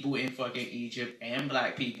white people in fucking Egypt and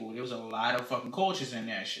black people. There was a lot of fucking cultures in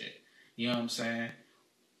that shit. You know what I'm saying?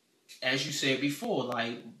 As you said before,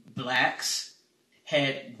 like blacks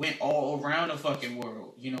had went all around the fucking world.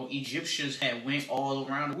 Egyptians had went all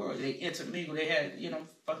around the world. They intermingled. They had,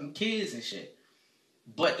 fucking kids and shit.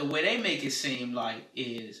 But the way they make it seem like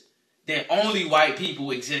is that only white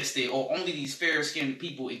people existed or only these fair-skinned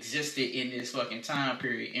people existed in this fucking time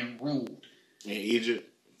period and ruled. In Egypt?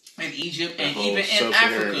 In Egypt and even in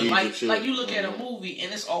Africa. Like you look at a movie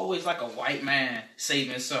and it's always like a white man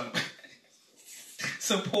saving some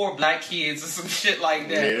poor black kids or some shit like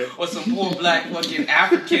that. Yeah. Or some poor black fucking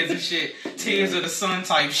Africans and shit. Tears of the Sun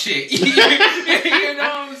type shit. You know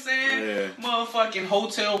what I'm saying? Yeah. Motherfucking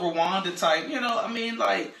Hotel Rwanda type. I mean,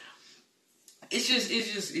 like, it's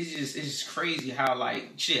just crazy how,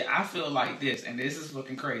 like, shit, I feel like this, and this is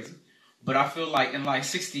fucking crazy. But I feel like in like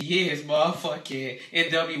 60 years, motherfucking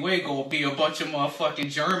NWA gonna be a bunch of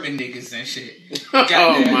motherfucking German niggas and shit.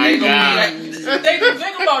 Oh my god!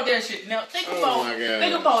 Think about that shit. Now think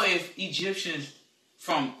about if Egyptians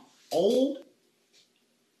from old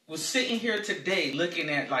was sitting here today looking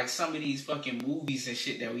at like some of these fucking movies and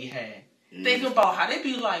shit that we had. Think about how they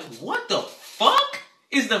be like, what the fuck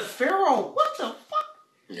is the pharaoh? What the fuck?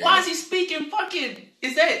 Yeah. Why is he speaking fucking?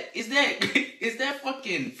 Is that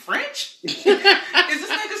fucking French? Is this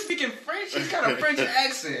nigga speaking French? He's got a French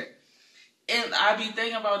accent. And I be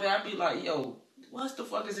thinking about that. I be like, yo, what the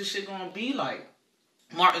fuck is this shit gonna be like?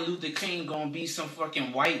 Martin Luther King gonna be some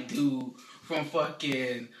fucking white dude from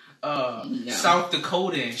fucking South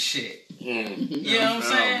Dakota and shit. You know what I'm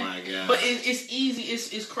saying? Oh my god! But it's easy.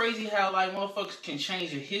 It's crazy how like motherfuckers can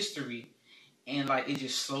change your history. And like it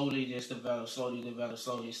just slowly develops.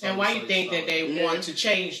 And why you think that they want to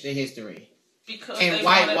change the history? Because and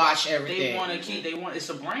whitewash everything. They want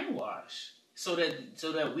it's a brainwash. So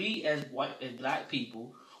that we as black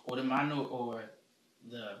people or the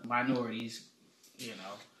minorities,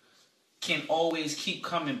 can always keep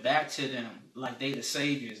coming back to them like they the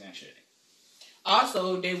saviors and shit.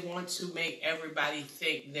 Also, they want to make everybody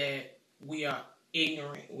think that we are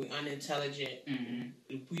ignorant, we're unintelligent.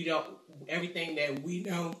 We don't. Everything that we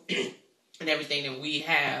know and everything that we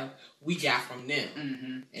have, we got from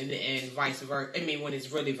them, and vice versa. I mean, when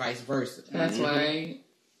it's really vice versa. That's why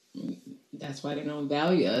they don't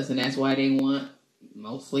value us, and that's why they want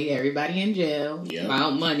mostly everybody in jail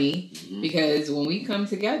about money. Because when we come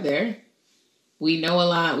together, we know a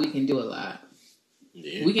lot. We can do a lot.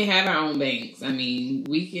 Yeah. We can have our own banks. I mean,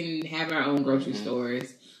 we can have our own grocery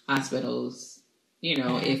stores, hospitals.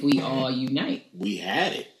 If we all unite, we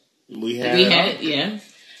had it. We had it, yeah.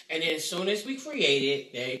 And then as soon as we create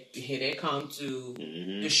it, they come to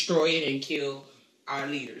destroy it and kill our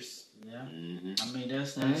leaders. Yeah, I mean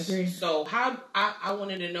that's. I agree. So I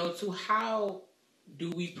wanted to know too, how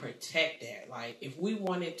do we protect that? Like, if we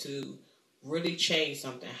wanted to really change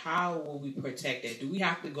something, how will we protect that? Do we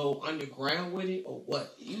have to go underground with it or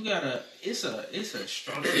what? You gotta. It's a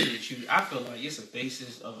structure that you. I feel like it's a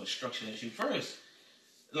basis of a structure that you first.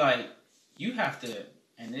 Like you have to.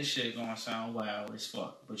 And this shit gonna sound wild as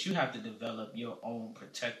fuck, but you have to develop your own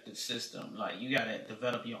protective system. Like, you gotta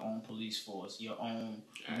develop your own police force, your own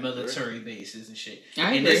military bases and shit.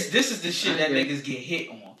 And this is the shit that niggas get hit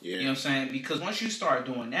on. Yeah. You know what I'm saying? Because once you start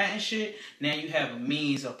doing that and shit, now you have a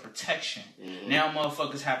means of protection. Mm-hmm. Now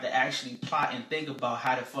motherfuckers have to actually plot and think about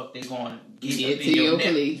how the fuck they gonna get to your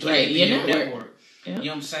police, right? Your network. Yeah. You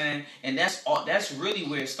know what I'm saying? And that's really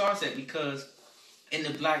where it starts at, because in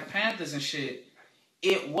the Black Panthers and shit,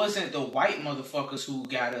 it wasn't the white motherfuckers who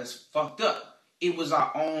got us fucked up. It was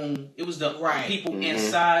our own. It was the people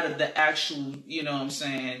inside of the actual, you know what I'm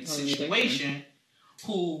saying, situation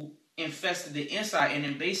who infested the inside and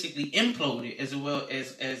then basically imploded as well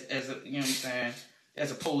as you know what I'm saying, as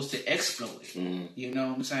opposed to exploded. Mm-hmm. You know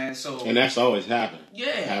what I'm saying? So, and that's always happened.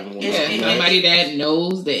 Yeah, somebody that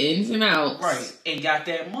knows the ins and outs, right, and got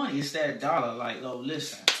that money. It's that dollar. Like, oh,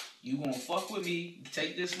 listen. You gonna fuck with me,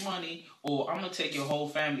 take this money, or I'm gonna take your whole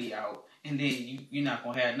family out, and then you're not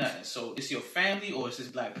gonna have nothing. So it's your family, or it's this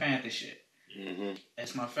Black Panther shit. Mm-hmm.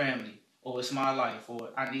 That's my family, or it's my life,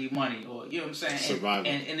 or I need money, or you know what I'm saying. Survival.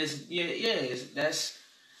 And it's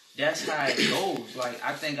that's how it goes. Like,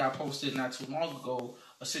 I think I posted not too long ago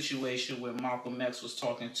a situation where Malcolm X was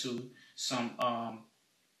talking to some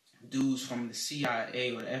dudes from the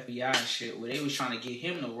CIA or the FBI and shit, where they was trying to get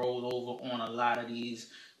him to roll over on a lot of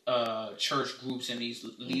these church groups and these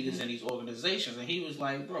leaders and these organizations, and he was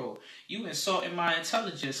like, bro, you insulting my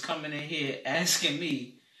intelligence coming in here asking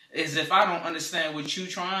me as if I don't understand what you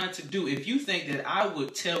trying to do. If you think that I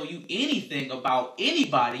would tell you anything about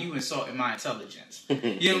anybody, you insulting my intelligence. You know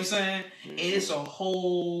what I'm saying? And it's a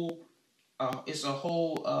whole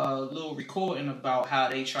little recording about how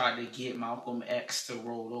they tried to get Malcolm X to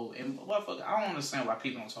roll over. And motherfucker, I don't understand why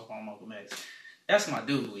people don't talk about Malcolm X. That's my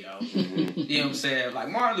dude, yo. You know what I'm saying? Like,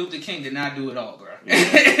 Martin Luther King did not do it all, bro.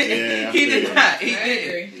 Yeah, he did not. He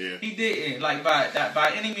didn't. Yeah. He didn't. Like,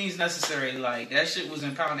 by any means necessary. Like, that shit was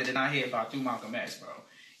impounded and I hear about through Malcolm X, bro.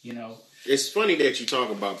 You know. It's funny that you talk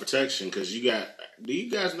about protection, because do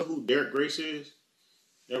you guys know who Derek Grace is?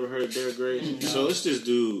 You ever heard of Derek Grace? No. So it's this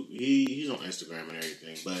dude. He's on Instagram and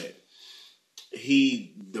everything, but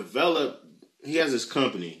he has this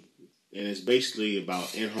company, and it's basically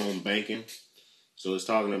about in-home banking. So it's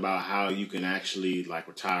talking about how you can actually, like,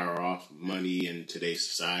 retire off money in today's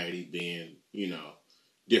society, being, you know,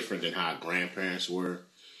 different than how grandparents were.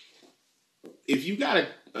 If you got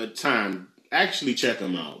a time, actually check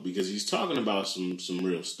him out, because he's talking about some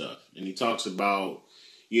real stuff. And he talks about,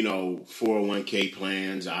 you know, 401k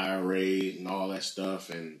plans, IRA, and all that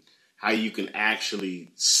stuff, and how you can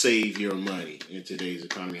actually save your money in today's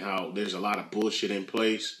economy. How there's a lot of bullshit in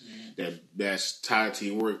place that's tied to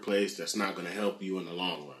your workplace that's not going to help you in the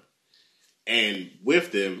long run. And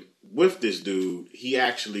with this dude, he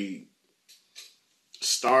actually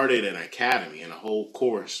started an academy and a whole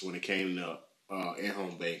course when it came to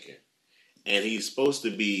in-home banking. And he's supposed to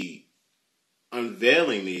be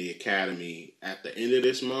unveiling the academy at the end of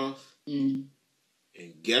this month. Mm.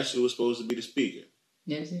 And guess who was supposed to be the speaker?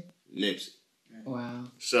 Nipsey. Wow.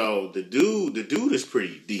 So the dude is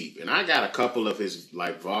pretty deep, and I got a couple of his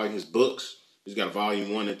his books. He's got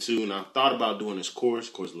volume 1 and 2, and I thought about doing this course.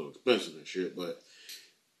 Of course, a little expensive and shit, but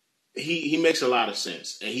he makes a lot of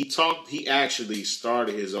sense. And he actually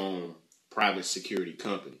started his own private security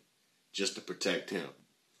company just to protect him.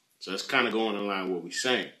 So that's kind of going in line with what we're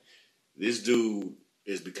saying. This dude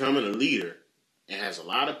is becoming a leader and has a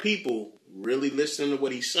lot of people really listening to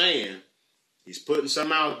what he's saying. He's putting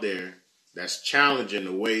something out there that's challenging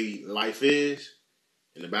the way life is.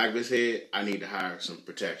 In the back of his head, I need to hire some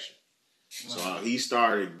protection. Wow. So he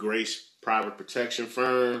started Grace Private Protection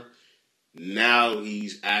Firm. Now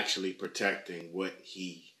he's actually protecting what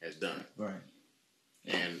he has done. Right.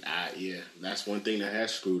 And that's one thing that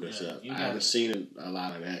has screwed us up. I haven't seen a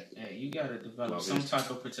lot of that. Yeah, you got to develop some type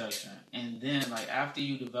of protection. And then, like, after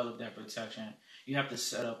you develop that protection, you have to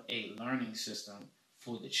set up a learning system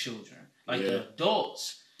for the children. Like, the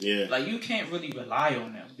adults, like, you can't really rely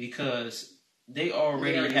on them because they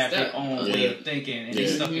already have their own way of thinking and they're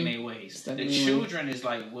stuck in their ways. The children is,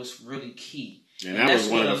 like, what's really key. And that was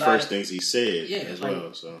one of the first things he said as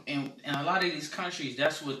well. So, and a lot of these countries,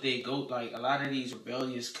 that's what they go, like, a lot of these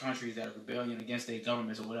rebellious countries that are rebellion against their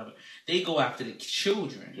governments or whatever, they go after the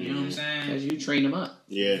children. You know what I'm saying? Because you train them up.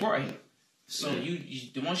 Yeah. Right. So you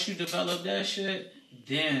once you develop that shit,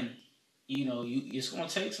 then, you know, it's going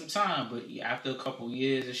to take some time, but after a couple of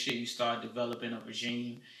years and shit, you start developing a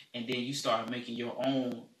regime, and then you start making your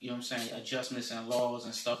own, you know what I'm saying, adjustments and laws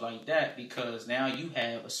and stuff like that, because now you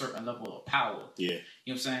have a certain level of power. Yeah. You know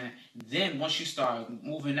what I'm saying? Then once you start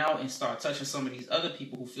moving out and start touching some of these other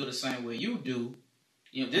people who feel the same way you do,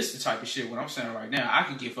 You know, this is the type of shit. What I'm saying right now, I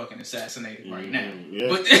could get fucking assassinated right now. Yeah.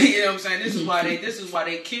 But you know what I'm saying? This is why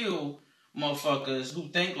they kill motherfuckers who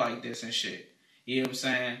think like this and shit. You know what I'm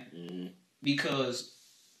saying? Mm-hmm. Because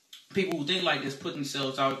people who think like this put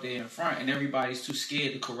themselves out there in front, and everybody's too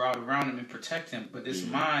scared to corral around them and protect them. But this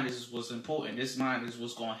mind is what's important. This mind is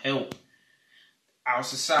what's gonna help our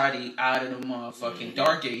society out of the motherfucking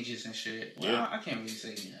dark ages and shit. Well, I can't really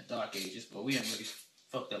say dark ages, but we in a really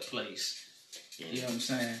fucked up place. You know what I'm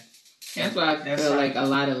saying? That's why I feel like a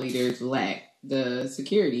lot of leaders lack the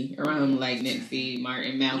security around, like Nipsey,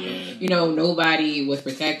 Martin, Malcolm. Yeah. You know, nobody was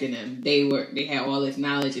protecting them. They had all this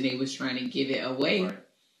knowledge and they was trying to give it away. Right.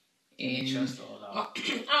 And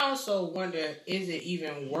I also wonder, is it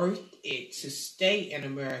even worth it to stay in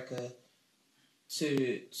America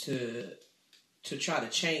to try to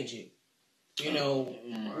change it? You know,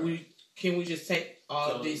 can we just take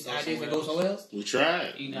all these ideas and go somewhere else? We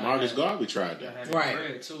tried. Marcus Garvey tried that. Right.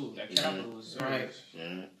 Bread too. That capital was right.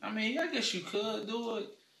 Yeah. I mean, I guess you could do it.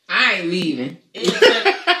 I ain't leaving. It'd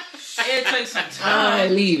take some time. I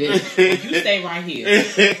ain't leaving. You stay right here.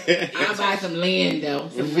 I'll buy some land though,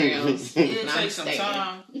 somewhere else. It'd take some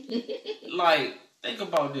time. Like, think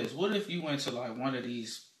about this. What if you went to like one of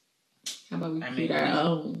these? How about we create our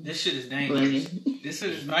own? This shit is dangerous. This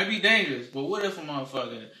shit might be dangerous, but what if a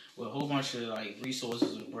motherfucker with a whole bunch of like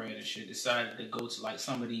resources and bread and shit decided to go to like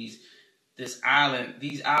some of these islands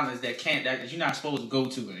that you're not supposed to go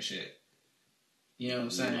to and shit? You know what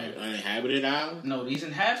I'm saying? Uninhabited islands? No, these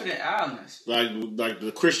inhabited islands. Like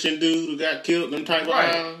the Christian dude who got killed, them type of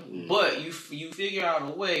islands? But you figure out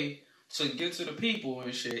a way to get to the people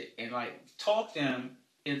and shit and like talk them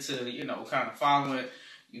into, you know, kind of following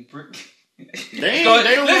you. It's gonna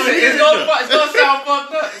sound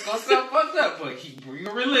fucked up. It's gonna sound fucked up, but you bring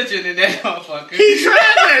a religion in that motherfucker. He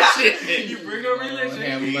tried that shit. You bring a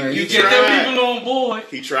religion. You get them people on board.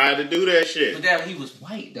 He tried to do that shit. But that he was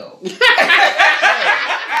white though. You see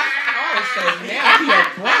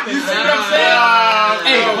what I'm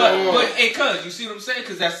saying? Cuz you see what I'm saying?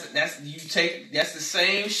 Cuz that's the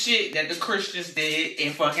same shit that the Christians did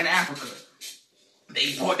in fucking Africa.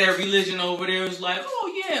 They brought their religion over there. It's like,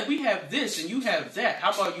 oh yeah, we have this and you have that.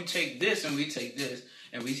 How about you take this and we take this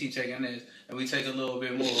and we keep taking this and we take a little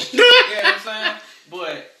bit more. You know what I'm saying?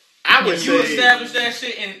 But I would you establish that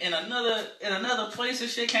shit in another place and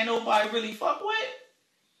shit can't nobody really fuck with.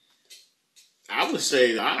 I would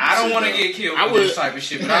say I don't want to get killed with this type of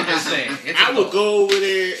shit, but I'm just saying. I would go over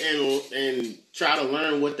there and try to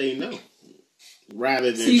learn what they know.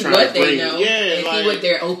 Rather than see trying what to bring, they know, and like, see what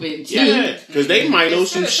they're open to. Yeah, because they might know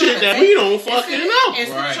some shit that we don't fucking know.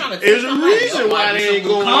 Right. There's a reason why they ain't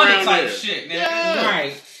going around type there. Shit, man. Yeah.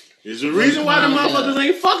 Right. There's a reason why the motherfuckers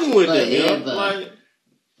ain't fucking with them, yo. Like,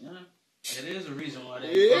 it is a reason why they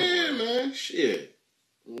ain't yeah, fucking with them. man, shit.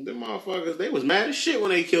 Them motherfuckers, they was mad as shit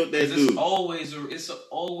when they killed that dude. It's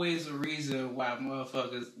always a reason why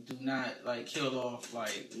motherfuckers do not like kill off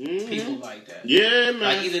like people like that. Yeah, man.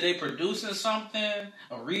 Like either they producing something,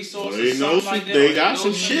 a resource, or something like that. They got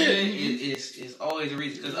some shit. It's always a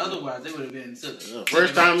reason because otherwise they would have been took.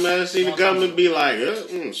 First time I seen the government be like,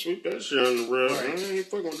 sweep that shit on the rail. Right. I ain't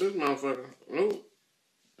fucking with this motherfucker. Nope.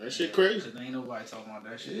 That shit crazy. Cause ain't nobody talking about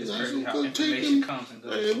that shit. It's crazy how information comes and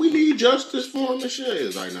goes. Man, we need justice for them and shit.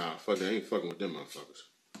 It's like, nah, fuck that. I ain't fucking with them motherfuckers.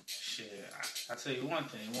 Shit, I tell you one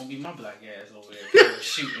thing. It won't be my black ass over there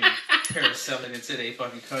shooting, parasailing into their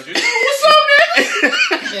fucking country. What's up,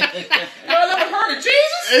 nigga? Y'all ever heard of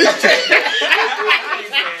Jesus?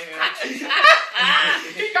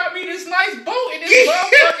 He got me this nice boat and this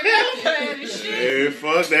motherfucking helipad and shit. Yeah,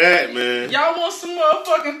 fuck that, man. Y'all want some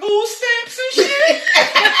motherfucking food stamps and shit?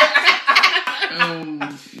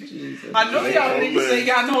 Jesus. I know y'all niggas ain't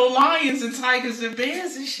got no lions and tigers and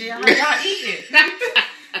bears and shit. Y'all eating.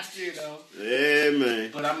 You know. Yeah,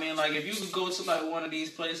 man. But I mean, like, if you could go to like one of these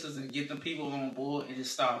places and get the people on board and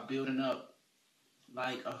just start building up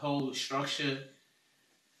like a whole structure,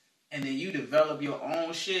 and then you develop your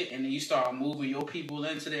own shit, and then you start moving your people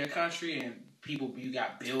into their country, and people, you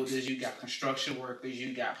got builders, you got construction workers,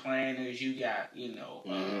 you got planners, you got, you know,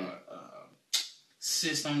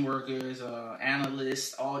 system workers,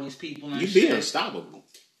 analysts, all these people and you'd shit. be unstoppable.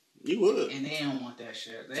 You would. And they don't want that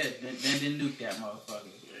shit. They nuke that motherfucker.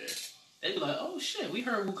 Yeah. They be like, oh shit, we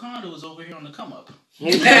heard Wakanda was over here on the come up.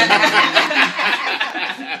 There's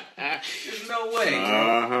no way.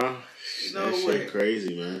 Uh-huh. No that way. Shit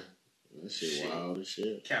crazy, man. That shit wild as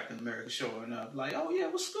shit. Captain America showing up like, oh yeah,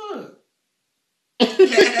 what's good? I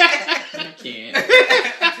can't.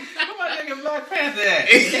 Where my nigga Black Panther at?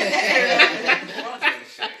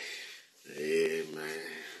 Yeah, man.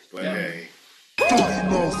 But hey.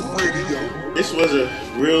 KrayNupe Radio. This was a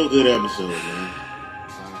real good episode, man.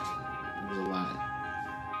 It was a lot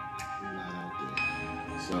out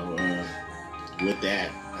there. So, with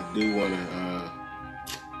that, I do want to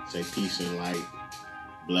say peace and light,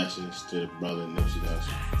 blessings to the brother Nipsey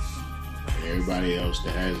Hussle, and everybody else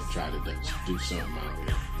that has tried to do something out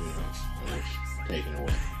here, you know, and it's taken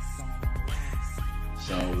away.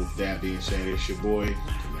 So, with that being said, it's your boy,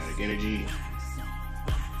 Kinetic Energy.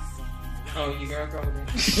 Oh, you gotta go there.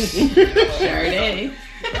 Sure did.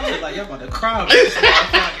 I was like, y'all about to cry. This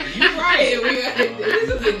motherfucker. You Right, this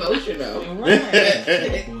is emotional.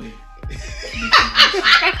 right. Boy.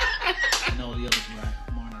 And all the other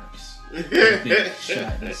black monarchs. Been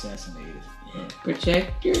shot and assassinated. Yeah.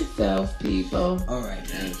 Protect yourself, people. All right,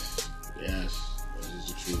 man. Yes, that is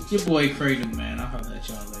the truth. Your boy KrayNupe, man. I'll holler at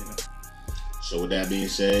y'all later. So with that being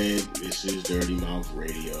said, this is Dirty Mouth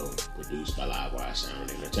Radio, produced by Livewire Sound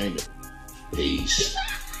Entertainment. Peace.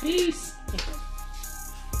 Peace.